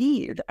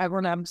be it. I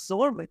want to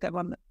absorb it.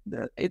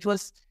 It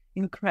was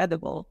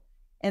incredible."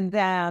 And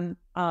then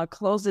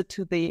closer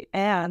to the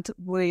end,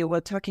 we were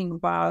talking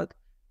about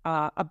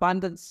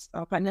abundance,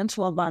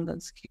 financial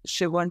abundance.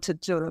 She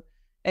wanted to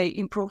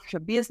improve her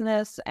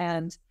business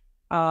and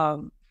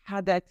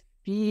had that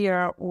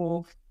fear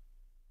of,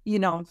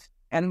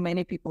 and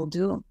many people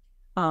do,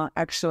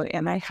 actually,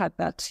 and I had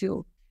that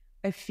too,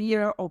 a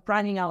fear of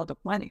running out of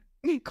money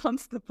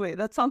constantly,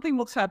 that something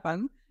will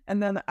happen,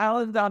 and then I'll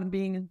end up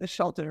being in the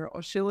shelter,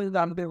 or she'll end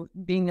up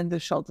being in the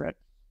shelter.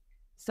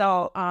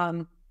 So,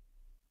 and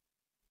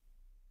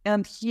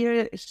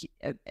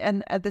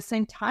at the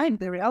same time,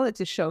 the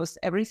reality shows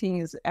everything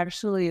is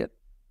actually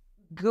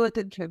good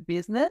in her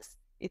business.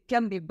 It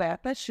can be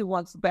better. She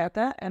wants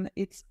better, and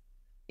it's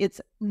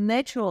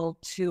natural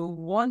to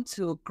want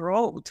to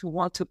grow, to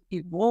want to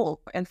evolve,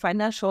 and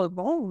financial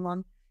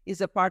involvement is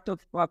a part of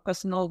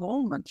personal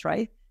involvement,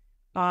 right?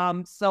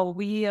 So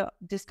we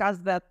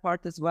discussed that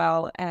part as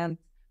well, and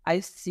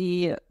I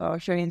see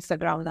her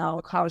Instagram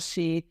now, how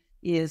she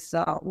is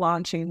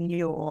launching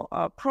new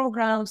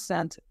programs,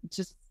 and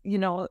just,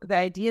 the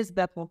ideas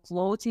that were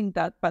floating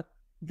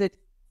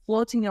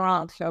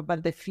around her,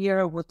 but the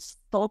fear would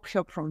stop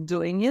her from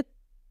doing it.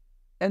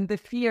 And the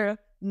fear,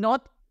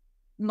 not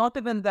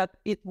even that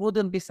it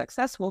wouldn't be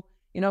successful,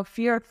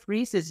 fear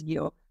freezes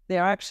you. The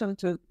reaction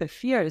to the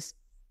fear is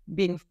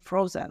being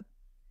frozen.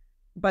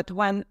 But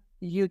when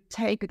you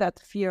take that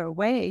fear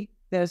away,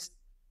 there's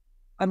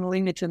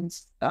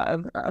unlimitless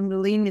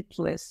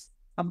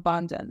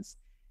abundance.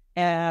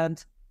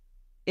 And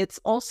it's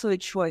also a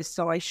choice.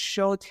 So I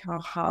showed her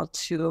how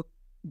to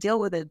deal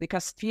with it,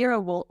 because fear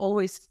will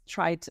always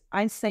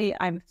I say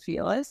I'm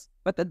fearless,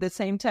 but at the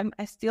same time,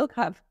 I still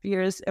have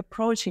fears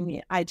approaching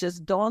me. I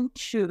just don't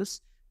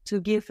choose to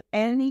give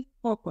any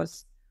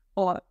focus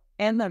or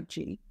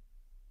energy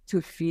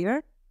to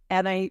fear.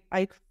 And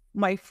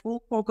my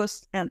full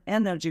focus and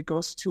energy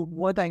goes to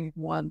what I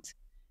want,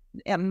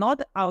 and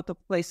not out of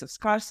place of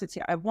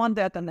scarcity. I want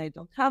that and I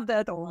don't have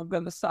that, or I'm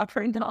going to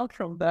suffer now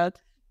from that,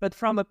 but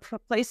from a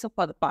place of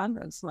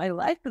abundance. My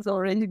life is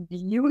already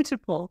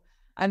beautiful.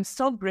 I'm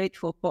so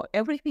grateful for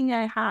everything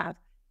I have.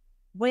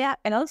 Where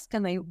else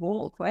can I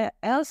walk? Where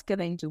else can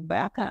I do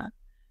better?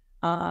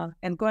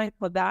 And going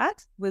for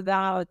that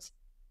without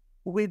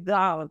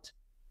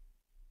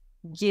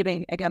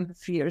giving, again,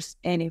 fears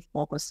any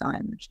focus or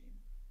energy.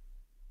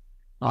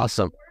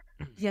 Awesome.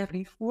 Yeah,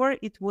 before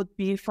it would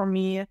be for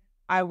me,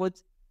 I would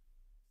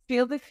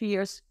feel the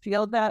fears,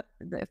 feel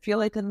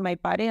it in my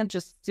body, and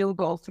just still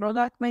go through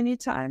that many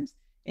times.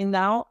 And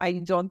now I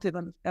don't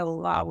even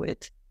allow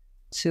it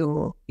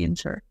to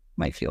enter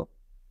my field.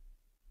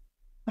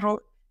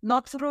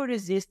 Not through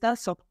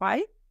resistance or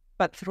fight,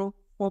 but through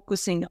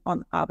focusing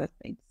on other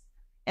things.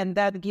 And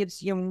that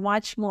gives you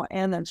much more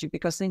energy,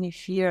 because any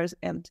fears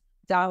and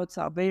doubts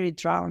are very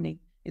drowning.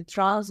 It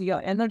drowns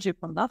your energy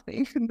for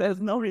nothing.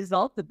 There's no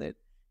result in it.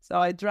 So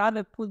I'd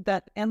rather put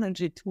that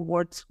energy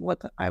towards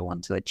what I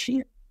want to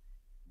achieve.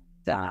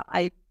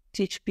 I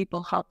teach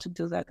people how to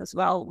do that as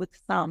well with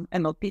some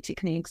NLP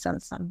techniques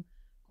and some.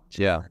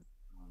 Yeah.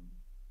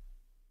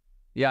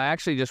 Yeah, I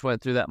actually just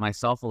went through that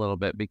myself a little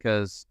bit,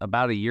 because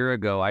about a year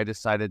ago, I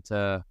decided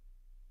to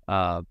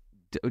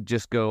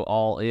just go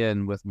all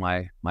in with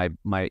my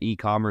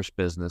e-commerce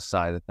business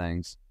side of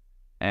things,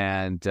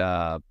 and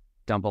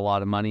dump a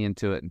lot of money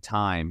into it, and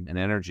time and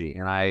energy.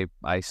 And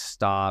I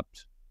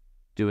stopped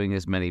doing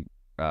as many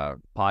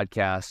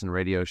podcasts and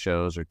radio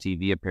shows or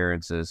TV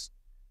appearances.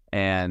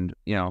 And,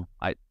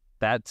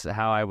 that's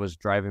how I was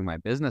driving my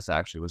business,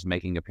 actually, was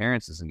making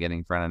appearances and getting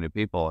in front of new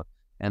people.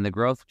 And the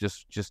growth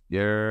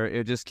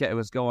it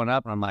was going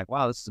up. And I'm like,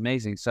 wow, this is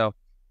amazing. So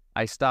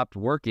I stopped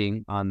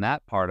working on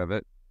that part of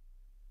it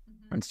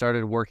and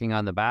started working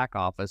on the back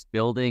office,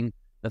 building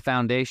the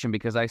foundation,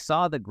 because I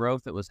saw the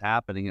growth that was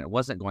happening and it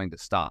wasn't going to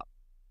stop.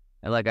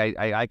 And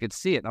I could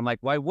see it. And I'm like,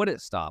 why would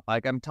it stop?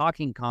 Like, I'm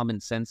talking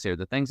common sense here.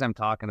 The things I'm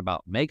talking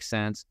about make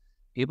sense.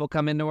 People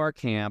come into our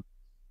camp,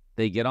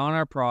 they get on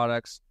our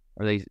products,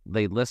 or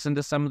they listen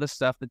to some of the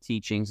stuff, the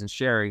teachings and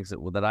sharings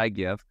that I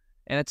give,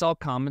 and it's all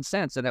common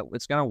sense. And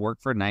it's going to work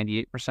for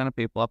 98% of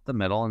people up the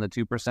middle, and the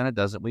 2% it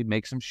doesn't. We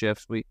make some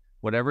shifts.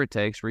 Whatever it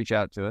takes, reach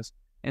out to us.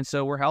 And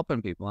so we're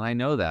helping people, and I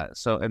know that.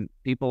 So, and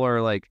people are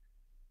like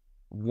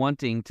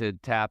wanting to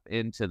tap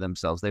into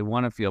themselves. They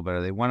want to feel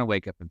better. They want to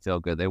wake up and feel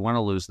good. They want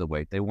to lose the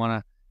weight. They want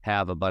to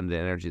have abundant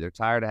energy. They're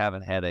tired of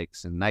having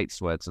headaches and night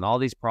sweats and all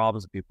these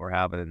problems that people are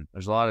having. And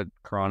there's a lot of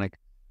chronic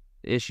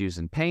issues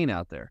and pain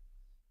out there.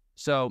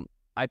 So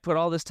I put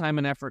all this time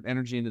and effort,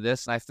 energy into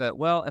this. And I thought,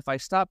 well, if I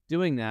stop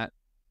doing that,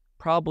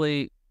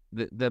 probably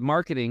the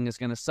marketing is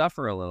going to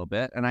suffer a little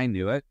bit. And I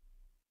knew it.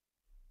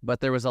 But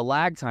there was a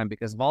lag time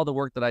because of all the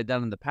work that I'd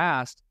done in the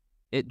past.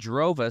 It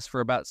drove us for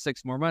about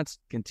 6 more months,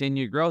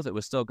 continued growth. It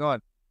was still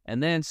going.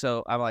 And then,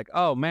 so I'm like,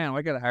 oh man,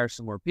 I got to hire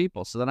some more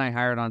people. So then I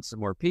hired on some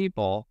more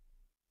people,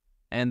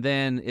 and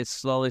then it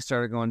slowly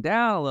started going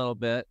down a little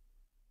bit,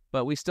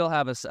 but we still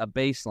have a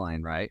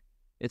baseline, right?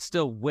 It's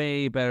still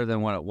way better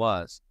than what it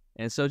was.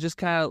 And so just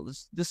kind of,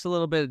 just a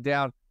little bit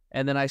down.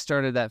 And then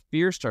that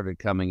fear started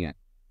coming in.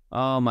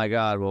 Oh my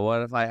God, well,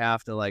 what if I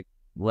have to like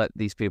let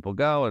these people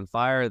go and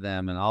fire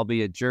them and I'll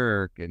be a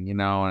jerk? And,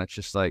 and it's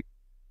just like,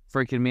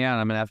 freaking me out.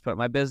 I'm gonna have to put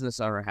my business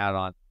owner hat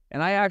on.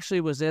 And I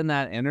actually was in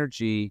that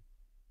energy.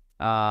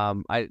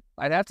 I'd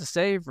have to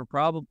say for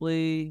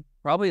probably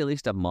at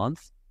least a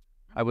month.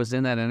 I was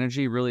in that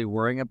energy, really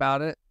worrying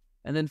about it.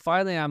 And then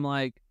finally I'm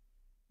like,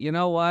 you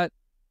know what?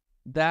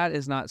 That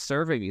is not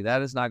serving me.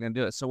 That is not going to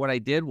do it. So what I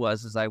did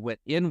is I went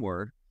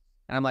inward,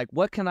 and I'm like,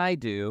 what can I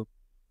do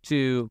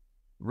to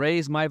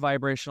raise my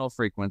vibrational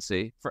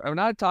frequency? I'm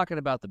not talking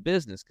about the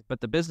business, but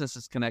the business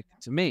is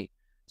connected to me.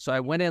 So I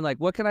went in like,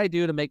 what can I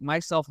do to make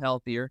myself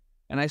healthier?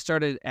 And I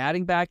started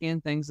adding back in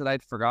things that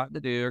I'd forgotten to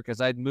do, because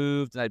I'd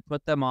moved and I'd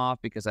put them off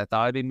because I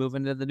thought I'd be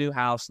moving to the new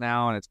house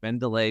now, and it's been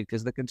delayed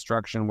because of the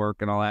construction work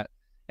and all that.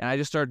 And I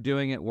just started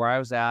doing it where I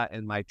was at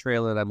in my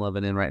trailer that I'm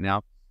living in right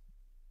now.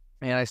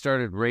 And I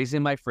started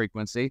raising my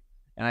frequency,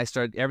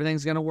 and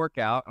everything's going to work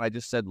out. And I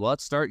just said, well,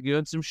 let's start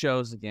doing some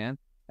shows again.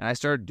 And I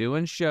started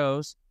doing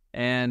shows,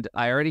 and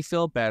I already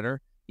feel better,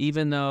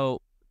 even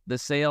though the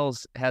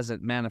sales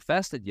hasn't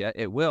manifested yet.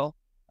 It will.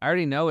 I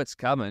already know it's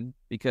coming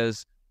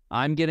because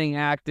I'm getting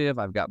active.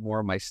 I've got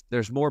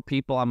there's more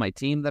people on my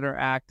team that are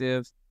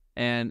active,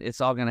 and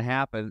it's all going to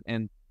happen.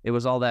 And it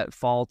was all that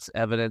false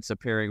evidence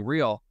appearing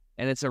real.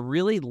 And it's a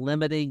really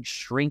limiting,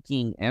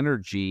 shrinking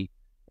energy.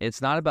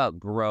 It's not about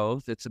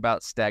growth. It's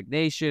about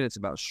stagnation. It's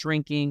about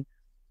shrinking.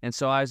 And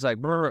so I was like,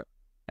 brr,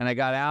 and I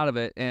got out of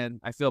it,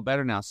 and I feel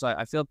better now. So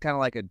I feel kind of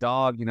like a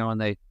dog,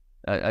 and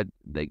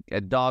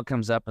a dog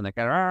comes up and they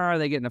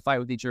get in a fight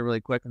with each other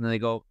really quick, and then they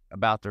go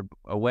about their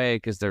way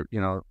because they're,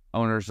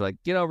 owners are like,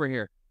 get over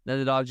here. Then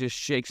the dog just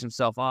shakes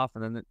himself off,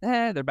 and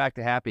then they're back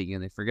to happy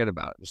again. They forget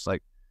about it. Just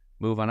like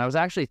move on. I was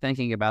actually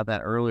thinking about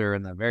that earlier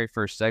in the very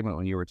first segment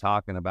when you were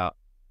talking about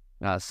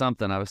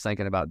something. I was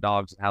thinking about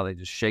dogs and how they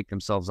just shake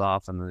themselves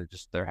off, and then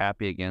they're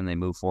happy again. They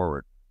move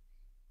forward.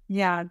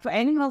 Yeah,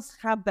 animals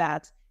have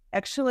that.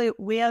 Actually,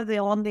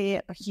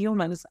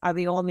 humans are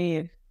the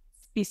only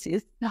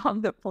species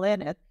on the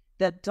planet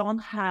that don't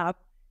have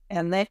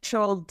a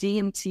natural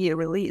DMT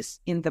release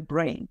in the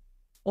brain.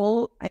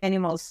 All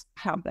animals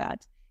have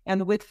that.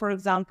 And with, for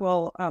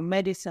example,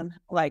 medicine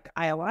like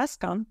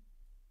ayahuasca,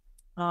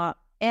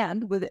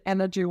 and with the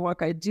energy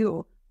work I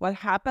do, what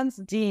happens,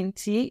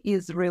 DMT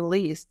is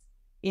released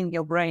in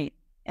your brain.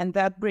 And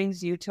that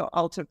brings you to an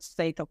altered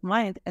state of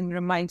mind and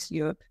reminds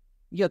you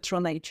your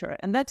true nature.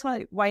 And that's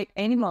why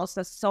animals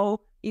are so,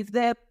 if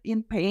they're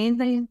in pain,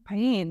 they're in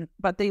pain,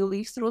 but they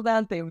live through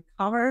that, they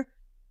recover,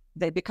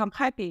 they become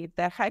happy. If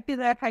they're happy,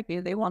 they're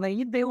happy. They want to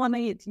eat, they want to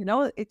eat.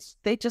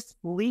 They just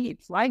leave.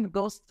 Life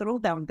goes through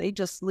them. They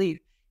just leave.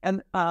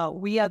 And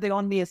we are the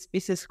only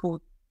species who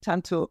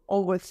tend to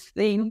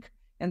overthink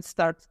and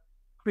start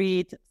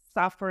create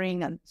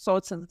suffering and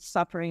sorts of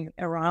suffering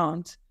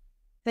around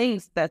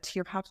things that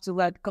you have to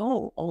let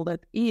go, all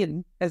that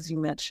in, as you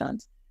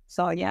mentioned.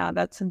 So yeah,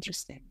 that's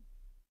interesting.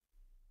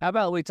 How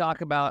about we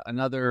talk about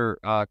another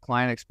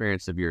client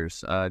experience of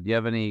yours? Do you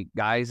have any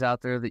guys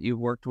out there that you've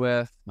worked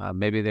with?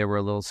 Maybe they were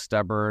a little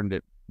stubborn.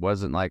 It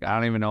wasn't like, I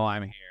don't even know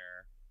I'm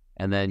here.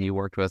 And then you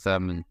worked with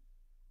them. And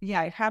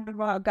yeah, I have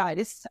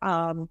guys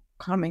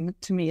coming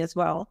to me as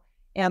well.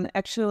 And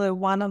actually,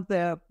 one of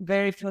the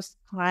very first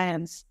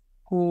clients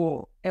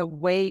who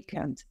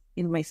awakened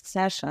in my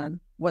session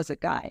was a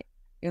guy.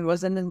 It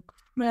was an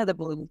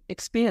incredible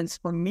experience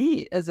for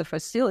me as a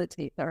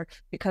facilitator,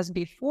 because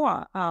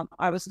before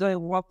I was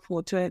doing work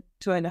for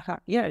 2.5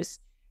 years,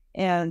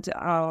 and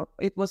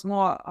it was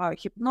more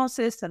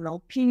hypnosis and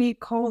NLP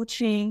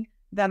coaching.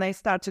 Then I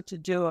started to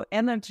do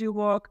energy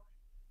work.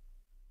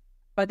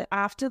 But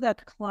after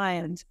that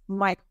client,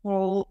 my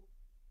whole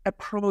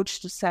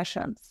approach to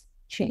sessions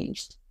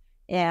changed.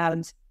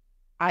 And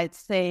I'd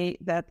say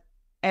that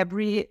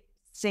every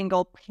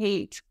single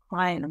paid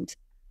client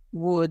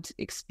would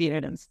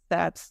experience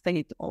that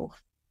state of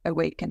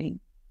awakening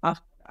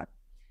after that.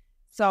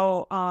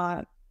 So,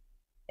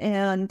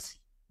 and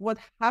what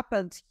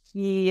happened,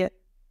 he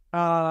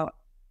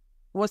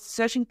was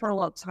searching for a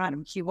long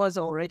time. He was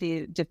already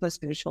a deeply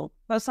spiritual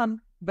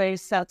person, very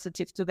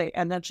sensitive to the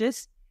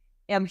energies,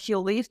 and he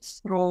lived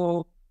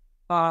through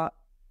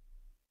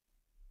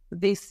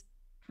this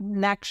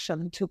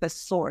connection to the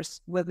source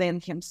within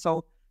him.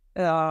 So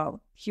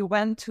he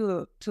went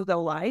to the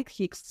light,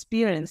 he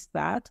experienced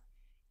that.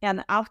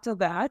 And after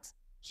that,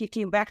 he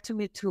came back to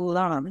me to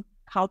learn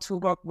how to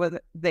work with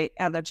the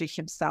energy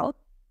himself.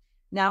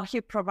 Now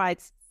he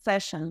provides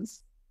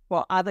sessions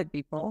for other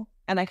people,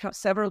 and I have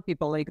several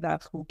people like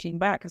that who came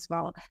back as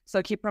well.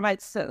 So he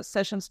provides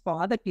sessions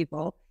for other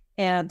people,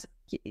 and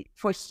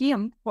for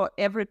him, for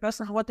every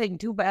person, what they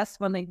do best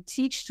when they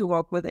teach to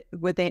work with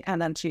the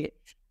energy.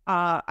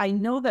 I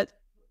know that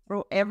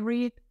through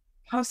every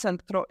person,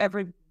 through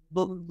every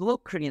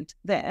blueprint,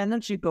 the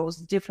energy goes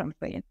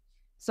differently.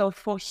 So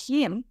for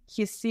him,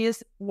 he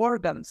sees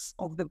organs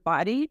of the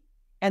body,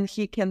 and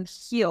he can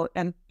heal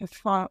and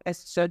perform a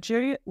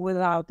surgery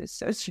without the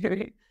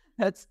surgery.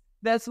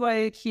 That's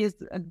why he's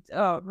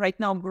right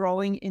now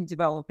growing and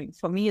developing.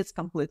 For me, it's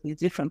completely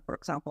different. For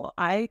example,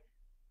 I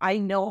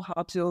know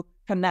how to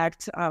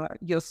connect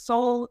your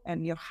soul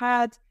and your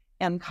head,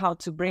 and how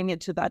to bring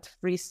it to that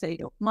free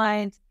state of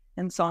mind,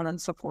 and so on and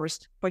so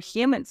forth. For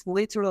him, it's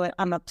literally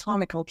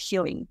anatomical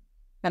healing.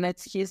 And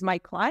he's my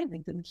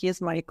client, and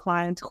he's my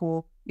client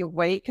who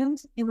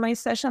awakened in my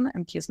session,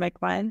 and he's my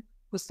client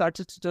who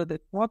started to do the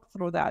work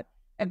through that.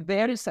 A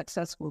very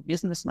successful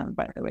businessman,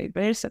 by the way,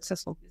 very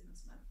successful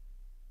businessman.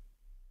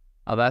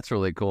 Oh, that's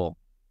really cool.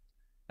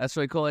 That's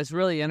really cool. It's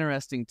really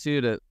interesting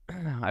too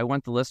I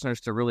want the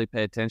listeners to really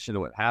pay attention to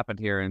what happened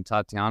here in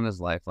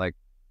Tatiana's life. Like,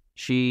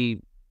 she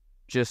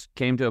just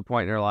came to a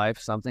point in her life,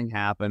 something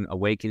happened,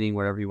 awakening,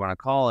 whatever you want to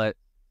call it.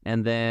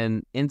 And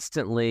then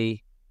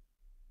instantly,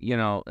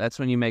 that's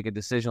when you make a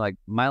decision like,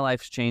 my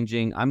life's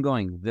changing. I'm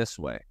going this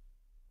way.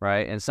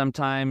 Right. And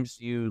sometimes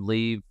you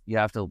leave,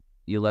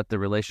 you let the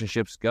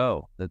relationships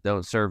go that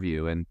don't serve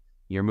you, and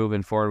you're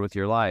moving forward with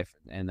your life,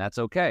 and that's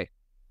okay.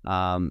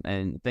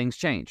 And things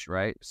change,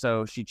 right?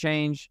 So she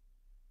changed,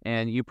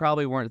 and you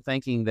probably weren't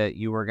thinking that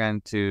you were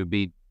going to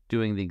be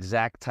doing the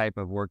exact type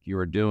of work you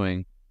were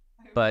doing,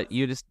 but but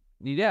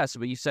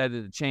you said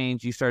to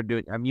change, you started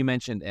doing, you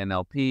mentioned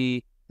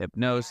NLP,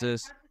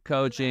 hypnosis,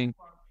 coaching.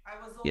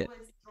 I was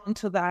always drawn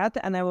to that,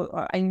 and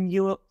I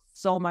knew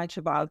so much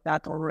about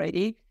that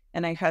already.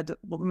 And I had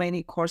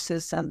many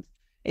courses and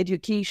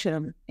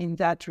education in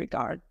that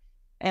regard.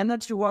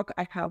 Energy work,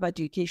 I have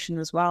education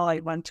as well.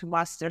 I went to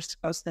master's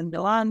course in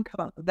Milan,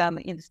 then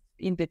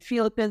in the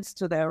Philippines,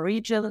 to the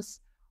regions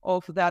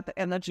of that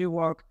energy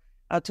work,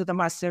 to the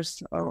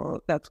master's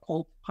that's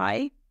called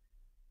PI.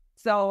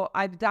 So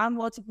I've done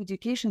lots of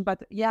education,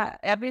 but yeah,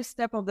 every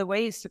step of the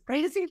way is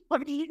crazy for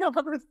me,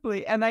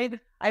 honestly. And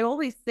I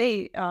always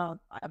say,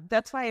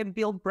 that's why I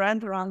build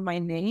brand around my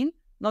name,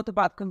 not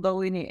about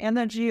Kundalini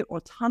energy or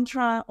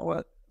Tantra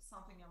or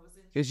something I was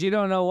in. Because you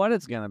don't know what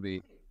it's going to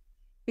be.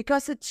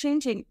 Because it's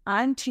changing,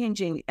 I'm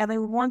changing, and I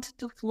want it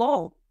to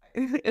flow,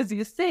 as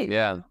you say.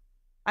 Yeah.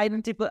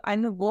 I'm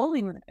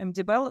evolving, I'm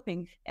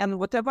developing, and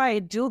whatever I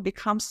do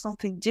becomes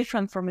something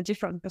different from a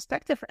different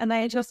perspective, and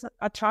I just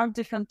attract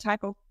different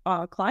type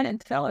of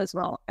clientele as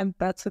well, and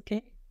that's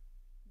okay.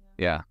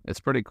 Yeah, it's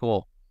pretty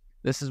cool.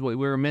 This is what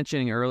we were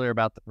mentioning earlier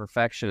about the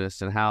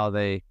perfectionists and how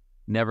they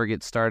never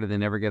get started, they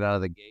never get out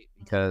of the gate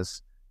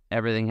because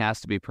everything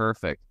has to be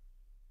perfect.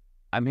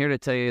 I'm here to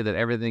tell you that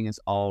everything is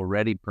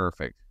already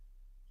perfect.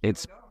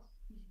 It's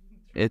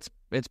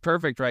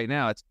perfect right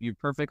now. You're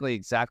perfectly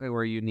exactly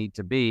where you need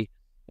to be,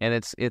 and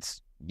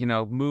it's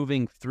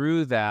moving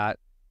through that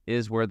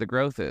is where the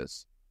growth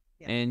is.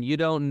 Yeah. And you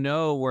don't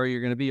know where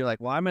you're going to be. You're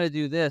like, well, I'm going to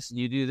do this, and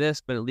you do this,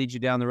 but it leads you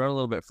down the road a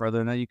little bit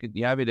further. Now you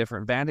have a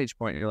different vantage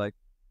point. You're like,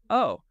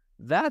 oh,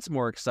 that's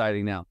more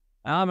exciting now.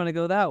 I'm going to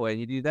go that way, and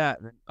you do that.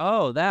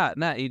 Oh, that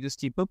and that. You just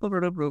keep boop, boop,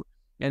 boop, boop.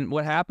 And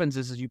what happens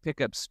is you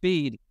pick up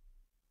speed,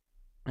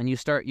 and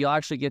you'll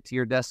actually get to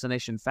your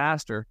destination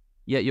faster.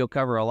 Yet you'll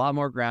cover a lot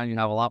more ground. You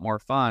have a lot more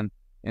fun,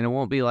 and it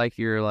won't be like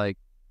you're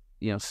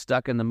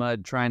stuck in the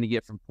mud trying to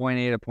get from point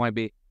A to point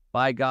B.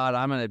 By God,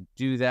 I'm going to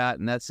do that,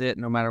 and that's it,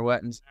 no matter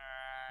what.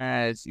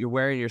 And you're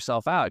wearing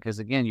yourself out because,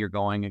 again, you're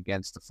going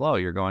against the flow.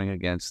 You're going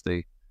against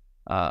the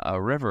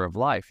a river of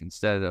life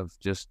instead of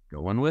just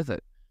going with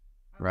it,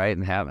 right?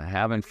 And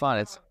having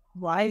fun.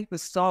 Life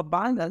is so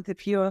abundant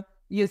if you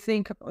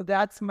think, oh,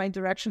 that's my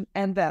direction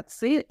and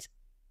that's it.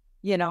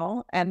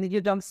 And you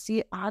don't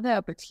see other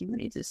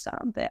opportunities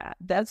out there.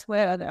 That's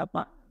where the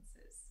abundance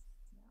is.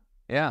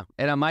 Yeah,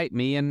 and it might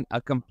mean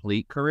a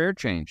complete career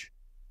change.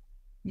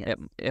 Yes.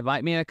 It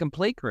might mean a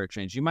complete career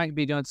change. You might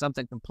be doing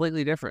something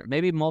completely different,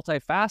 maybe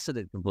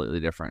multifaceted, completely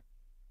different.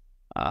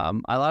 A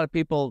lot of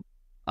people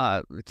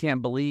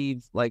can't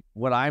believe like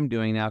what I'm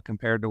doing now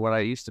compared to what I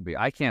used to be.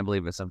 I can't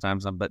believe it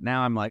sometimes, but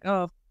now I'm like,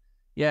 oh,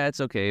 yeah, it's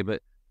okay.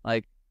 But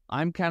like,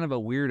 I'm kind of a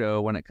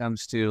weirdo when it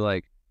comes to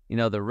like,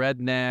 the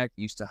redneck,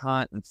 used to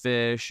hunt and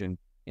fish, and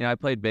I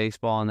played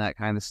baseball and that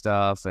kind of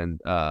stuff.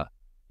 And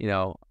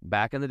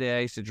back in the day,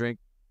 I used to drink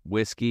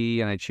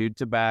whiskey and I chewed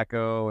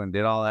tobacco and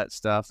did all that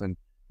stuff. And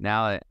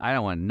now I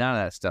don't want none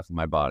of that stuff in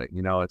my body.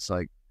 It's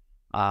like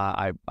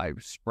I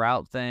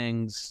sprout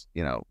things.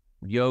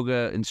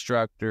 Yoga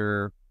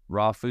instructor,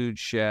 raw food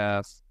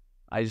chef.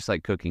 I just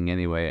like cooking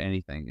anyway.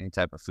 Any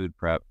type of food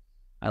prep.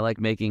 I like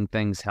making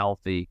things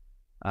healthy.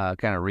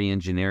 Kind of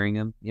re-engineering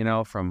them,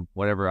 from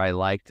whatever I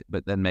liked,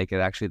 but then make it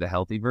actually the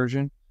healthy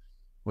version,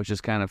 which is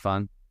kind of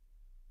fun.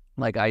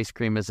 like ice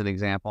cream as an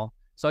example.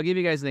 So I'll give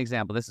you guys an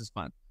example. This is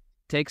fun.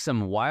 Take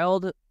some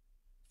wild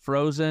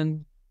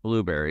frozen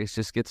blueberries.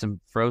 Just get some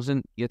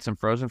frozen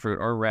fruit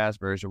or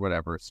raspberries or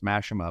whatever.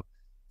 Smash them up.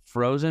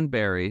 Frozen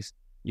berries.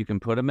 You can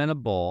put them in a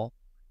bowl.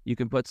 You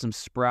can put some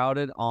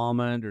sprouted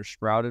almond or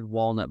sprouted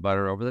walnut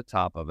butter over the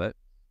top of it.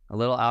 A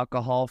little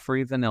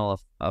alcohol-free vanilla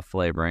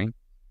flavoring,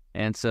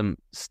 and some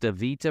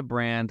Stevita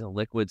brand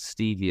liquid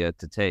stevia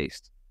to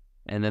taste.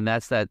 And then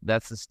that's the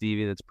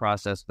stevia that's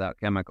processed without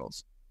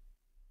chemicals.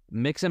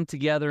 Mix them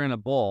together in a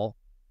bowl,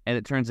 and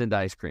it turns into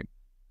ice cream.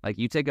 Like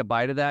you take a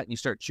bite of that and you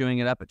start chewing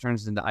it up, it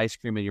turns into ice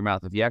cream in your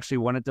mouth. If you actually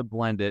wanted to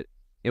blend it,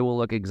 it will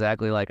look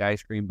exactly like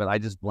ice cream, but I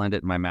just blend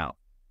it in my mouth.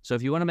 So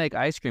if you want to make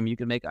ice cream, you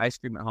can make ice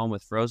cream at home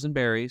with frozen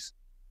berries,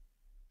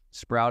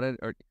 sprouted,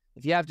 or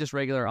if you have just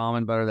regular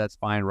almond butter, that's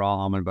fine, raw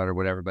almond butter,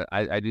 whatever. But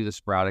I do the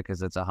sprouted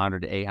because it's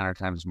 100 to 800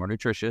 times more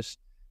nutritious,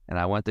 and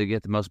I want to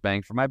get the most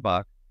bang for my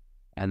buck.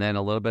 And then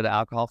a little bit of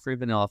alcohol-free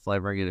vanilla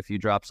flavoring and a few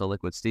drops of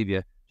liquid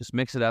stevia. Just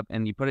mix it up,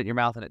 and you put it in your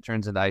mouth, and it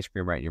turns into ice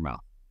cream right in your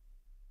mouth.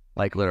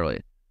 Like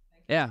literally.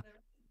 Yeah.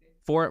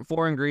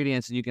 Four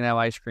ingredients, and you can have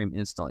ice cream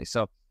instantly.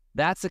 So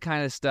that's the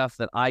kind of stuff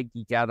that I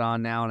geek out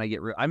on now, and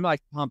I'm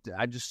like pumped.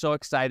 I'm just so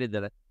excited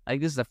that I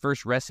think this is the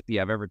first recipe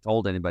I've ever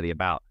told anybody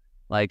about,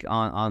 like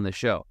on the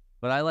show.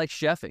 But I like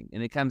chefing,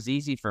 and it comes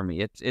easy for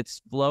me.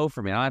 It's flow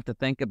for me. I don't have to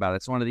think about it.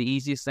 It's one of the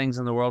easiest things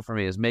in the world for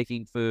me is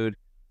making food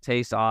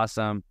taste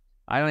awesome.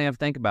 I don't even have to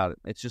think about it.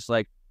 It's just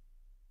like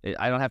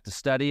I don't have to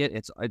study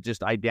it. I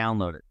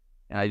download it,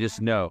 and I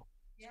just know.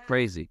 It's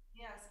crazy.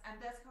 Yes,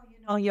 and that's how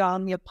you know you're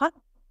on your path.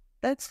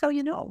 That's how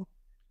you know,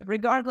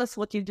 regardless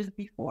what you did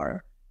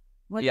before.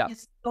 When you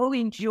so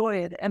enjoy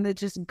it, and it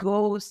just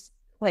goes,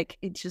 like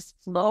it just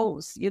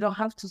flows. You don't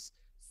have to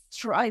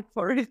strive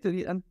for it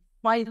and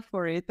fight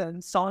for it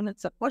and so on and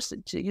so forth.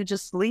 You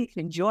just live,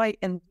 enjoy,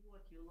 and do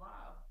what you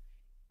love.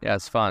 Yeah,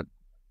 it's fun.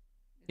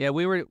 Yeah,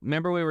 we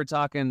were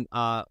talking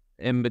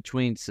in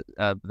between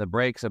the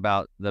breaks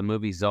about the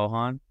movie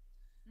Zohan,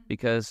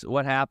 because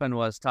what happened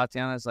was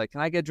Tatiana's like,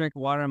 "Can I get a drink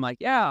of water?" I'm like,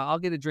 "Yeah, I'll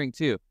get a drink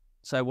too."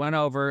 So I went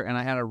over and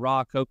I had a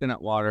raw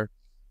coconut water,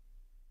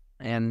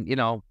 and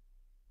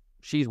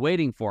she's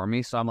waiting for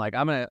me. So I'm like,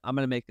 I'm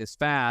gonna make this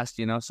fast,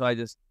 So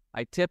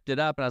I tipped it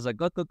up, and I was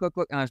like, look,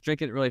 and I was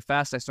drinking it really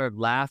fast. I started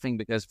laughing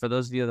because for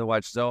those of you that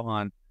watch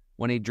Zohan,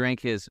 when he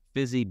drank his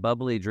fizzy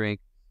bubbly drink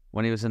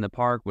when he was in the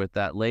park with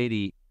that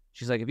lady,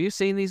 she's like, "Have you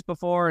seen these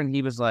before?" And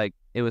he was like,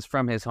 it was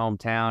from his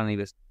hometown, and he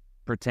was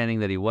pretending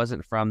that he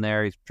wasn't from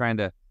there. He's trying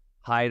to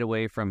hide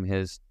away from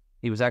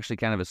he was actually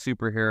kind of a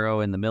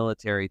superhero in the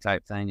military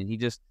type thing, and he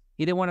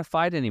didn't want to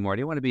fight anymore. He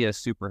didn't want to be a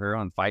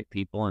superhero and fight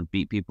people and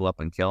beat people up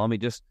and kill them.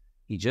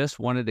 He just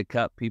wanted to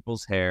cut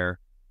people's hair.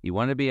 He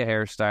wanted to be a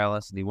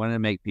hairstylist, and he wanted to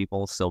make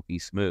people silky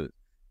smooth.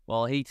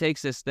 Well, he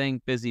takes this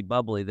thing, fizzy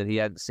bubbly, that he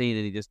hadn't seen,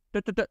 and he just,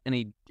 and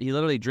he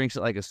literally drinks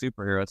it like a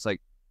superhero. It's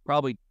like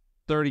probably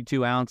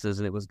 32 ounces,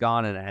 and it was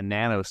gone in a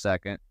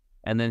nanosecond.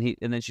 And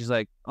then she's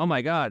like, "Oh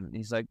my God." And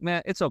he's like,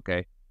 "Man, it's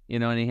okay."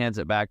 And he hands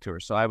it back to her.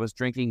 So I was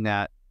drinking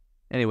that.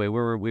 Anyway,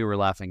 we were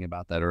laughing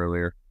about that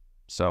earlier.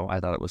 So I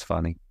thought it was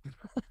funny.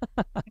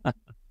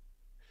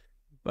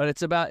 But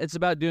it's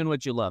about doing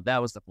what you love.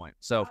 That was the point.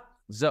 So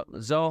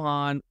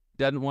Zohan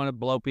doesn't want to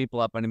blow people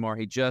up anymore.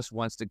 He just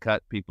wants to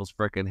cut people's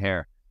freaking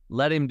hair.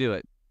 Let him do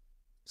it.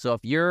 So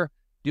if you're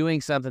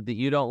doing something that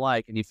you don't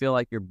like and you feel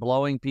like you're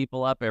blowing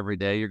people up every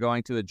day, you're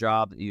going to a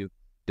job that you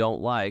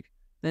don't like,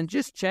 then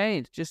just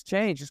change. Just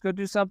go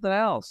do something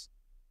else.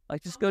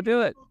 Like, just go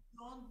do it.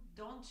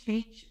 Don't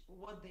change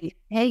what they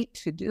hate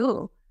to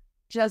do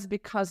just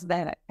because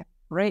they're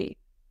afraid.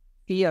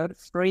 Fear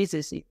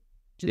freezes you.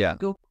 Just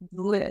go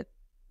do it.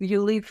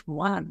 You live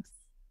once.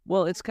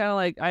 Well, it's kind of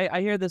like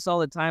I hear this all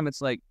the time.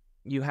 It's like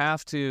you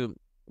have to,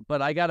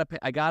 but I gotta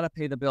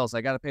pay the bills.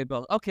 I gotta pay the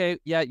bills. Okay,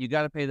 yeah, you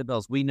gotta pay the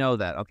bills. We know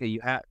that. Okay,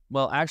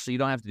 well, actually, you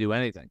don't have to do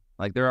anything.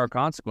 Like, there are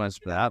consequences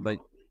for that, but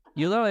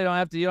you literally don't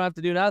have to. You don't have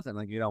to do nothing.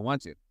 Like, you don't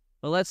want to.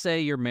 But let's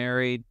say you're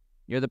married.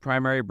 You're the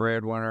primary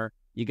breadwinner.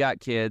 You got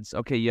kids.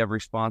 Okay, you have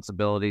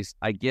responsibilities.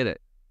 I get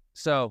it.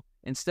 So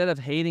instead of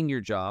hating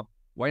your job,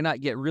 why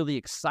not get really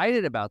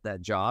excited about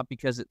that job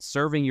because it's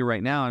serving you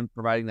right now and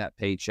providing that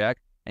paycheck,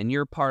 and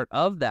you're part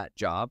of that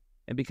job.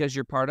 And because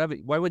you're part of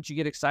it, why would you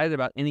get excited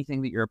about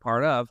anything that you're a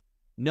part of,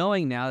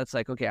 knowing now that's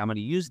like, okay, I'm going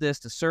to use this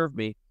to serve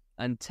me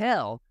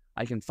until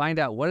I can find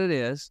out what it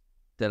is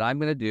that I'm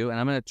going to do, and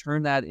I'm going to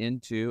turn that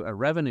into a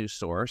revenue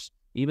source,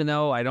 even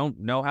though I don't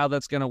know how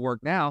that's going to work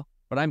now,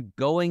 but I'm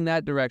going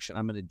that direction.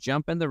 I'm going to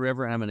jump in the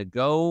river, and I'm going to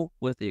go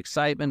with the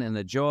excitement and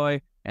the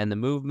joy and the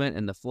movement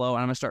and the flow, and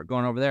I'm going to start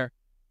going over there,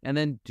 and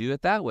then do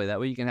it that way. That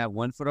way you can have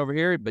one foot over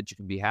here, but you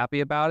can be happy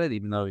about it,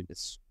 even though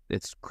it's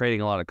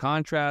creating a lot of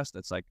contrast.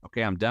 It's like,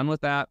 okay, I'm done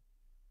with that,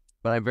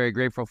 but I'm very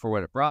grateful for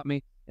what it brought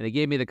me. And it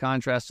gave me the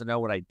contrast to know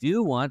what I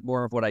do want,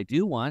 more of what I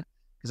do want,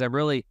 because I'm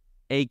really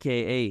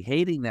AKA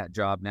hating that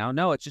job now.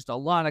 No, it's just a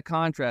lot of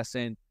contrast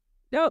saying,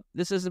 nope,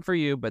 this isn't for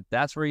you, but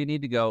that's where you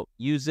need to go.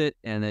 Use it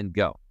and then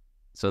go.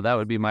 So that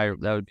would be my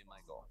goal.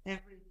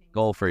 Everything.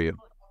 Goal for you.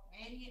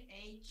 Any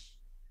age,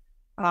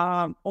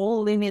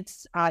 all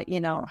limits are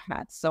in our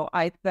heads. So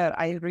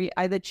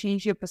either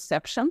change your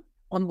perception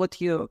on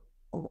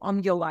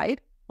on your life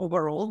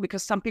overall,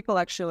 because some people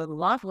actually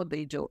love what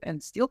they do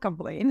and still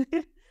complain,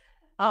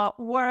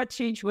 or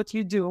change what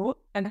you do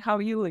and how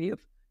you live,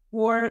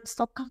 or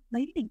stop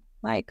complaining.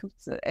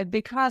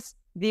 Because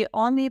the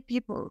only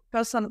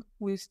person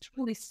who is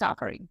truly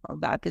suffering from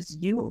that is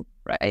you,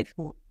 right?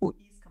 Who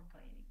is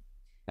complaining.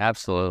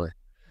 Absolutely.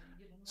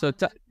 So,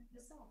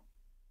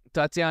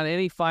 Tatiana,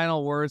 any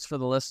final words for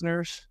the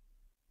listeners?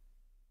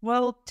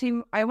 Well,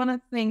 Tim, I want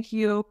to thank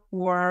you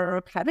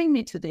for having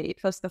me today,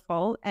 first of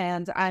all.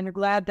 And I'm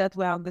glad that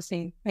we're on the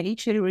same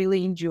page. I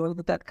really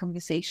enjoyed that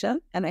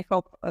conversation, and I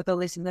hope the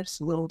listeners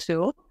will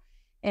too.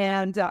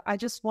 And I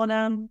just want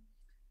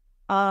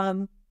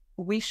to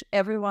wish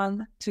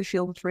everyone to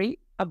feel free,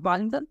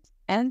 abundant,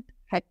 and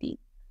happy,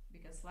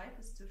 because life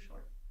is too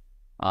short.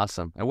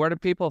 Awesome. And where do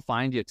people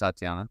find you,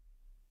 Tatiana?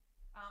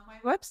 My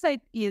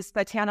website is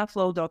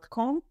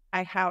tatianaflow.com.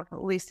 I have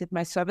listed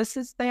my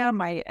services there,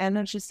 my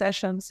energy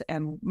sessions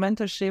and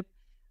mentorship.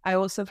 I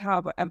also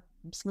have a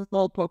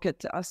small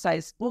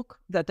pocket-sized book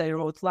that I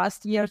wrote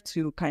last year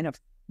to kind of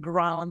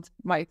ground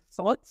my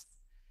thoughts.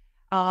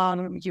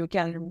 You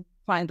can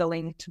find the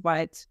link to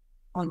it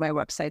on my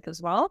website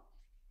as well.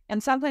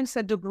 And sometimes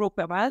I do group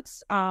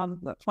events.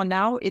 For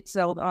now, it's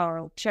a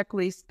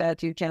checklist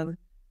that you can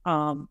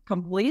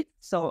complete.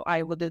 So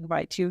I would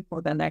invite you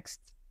for the next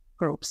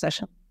group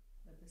session.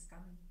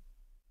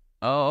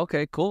 Oh,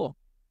 okay, cool.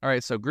 All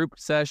right, so group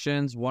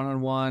sessions,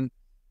 one-on-one,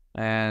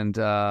 and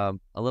a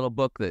little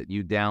book that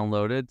you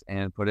downloaded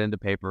and put into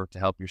paper to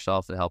help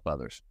yourself, to help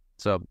others.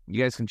 So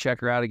you guys can check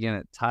her out again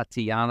at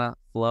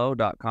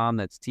tatianaflow.com.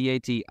 That's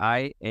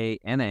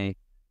Tatiana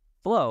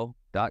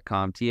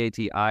flow.com,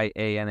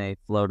 Tatiana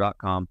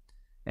flow.com.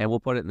 And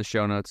we'll put it in the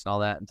show notes and all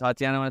that. And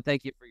Tatiana, I want to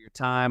thank you for your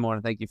time. I want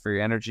to thank you for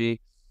your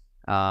energy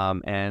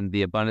and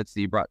the abundance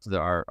that you brought to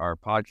our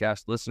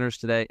podcast listeners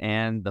today,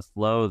 and the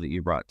flow that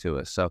you brought to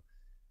us. So,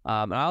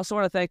 and I also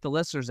want to thank the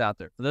listeners out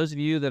there. For those of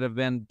you that have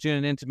been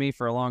tuning in to me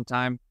for a long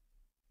time,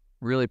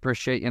 really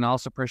appreciate you, and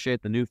also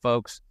appreciate the new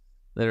folks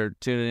that are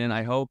tuning in.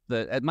 I hope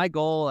that my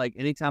goal, like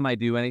anytime I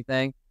do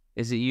anything,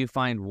 is that you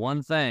find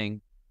one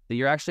thing that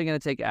you're actually going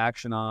to take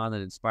action on,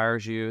 that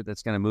inspires you,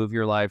 that's going to move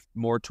your life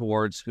more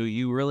towards who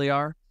you really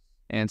are.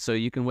 And so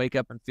you can wake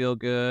up and feel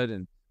good.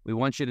 And we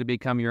want you to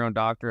become your own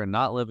doctor and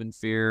not live in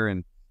fear,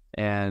 and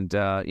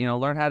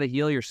learn how to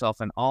heal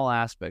yourself in all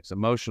aspects: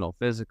 emotional,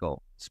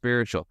 physical,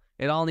 spiritual.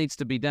 It all needs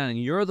to be done,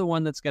 and you're the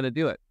one that's going to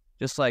do it.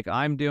 Just like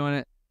I'm doing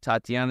it,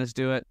 Tatiana's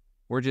doing it.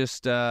 We're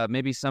just,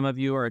 maybe some of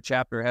you are a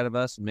chapter ahead of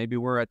us, maybe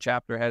we're a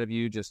chapter ahead of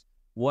you. Just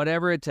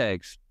whatever it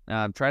takes,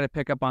 try to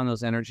pick up on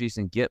those energies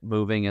and get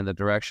moving in the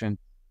direction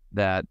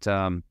that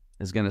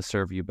is going to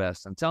serve you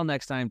best. Until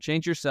next time,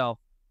 change yourself,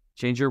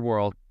 change your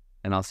world,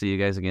 and I'll see you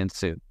guys again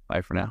soon.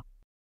 Bye for now.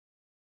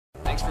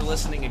 Thanks for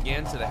listening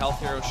again to the Health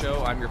Hero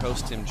Show. I'm your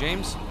host, Tim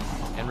James.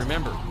 And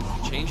remember,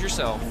 change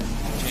yourself,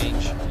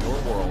 change your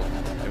world,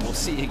 and we'll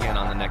see you again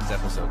on the next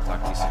episode.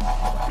 Talk to you soon.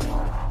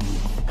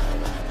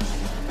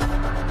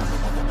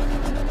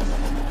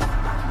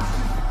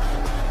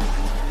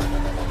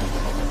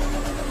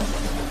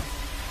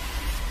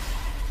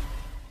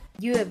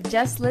 You have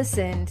just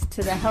listened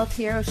to the Health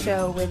Hero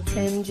Show with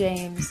Tim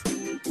James.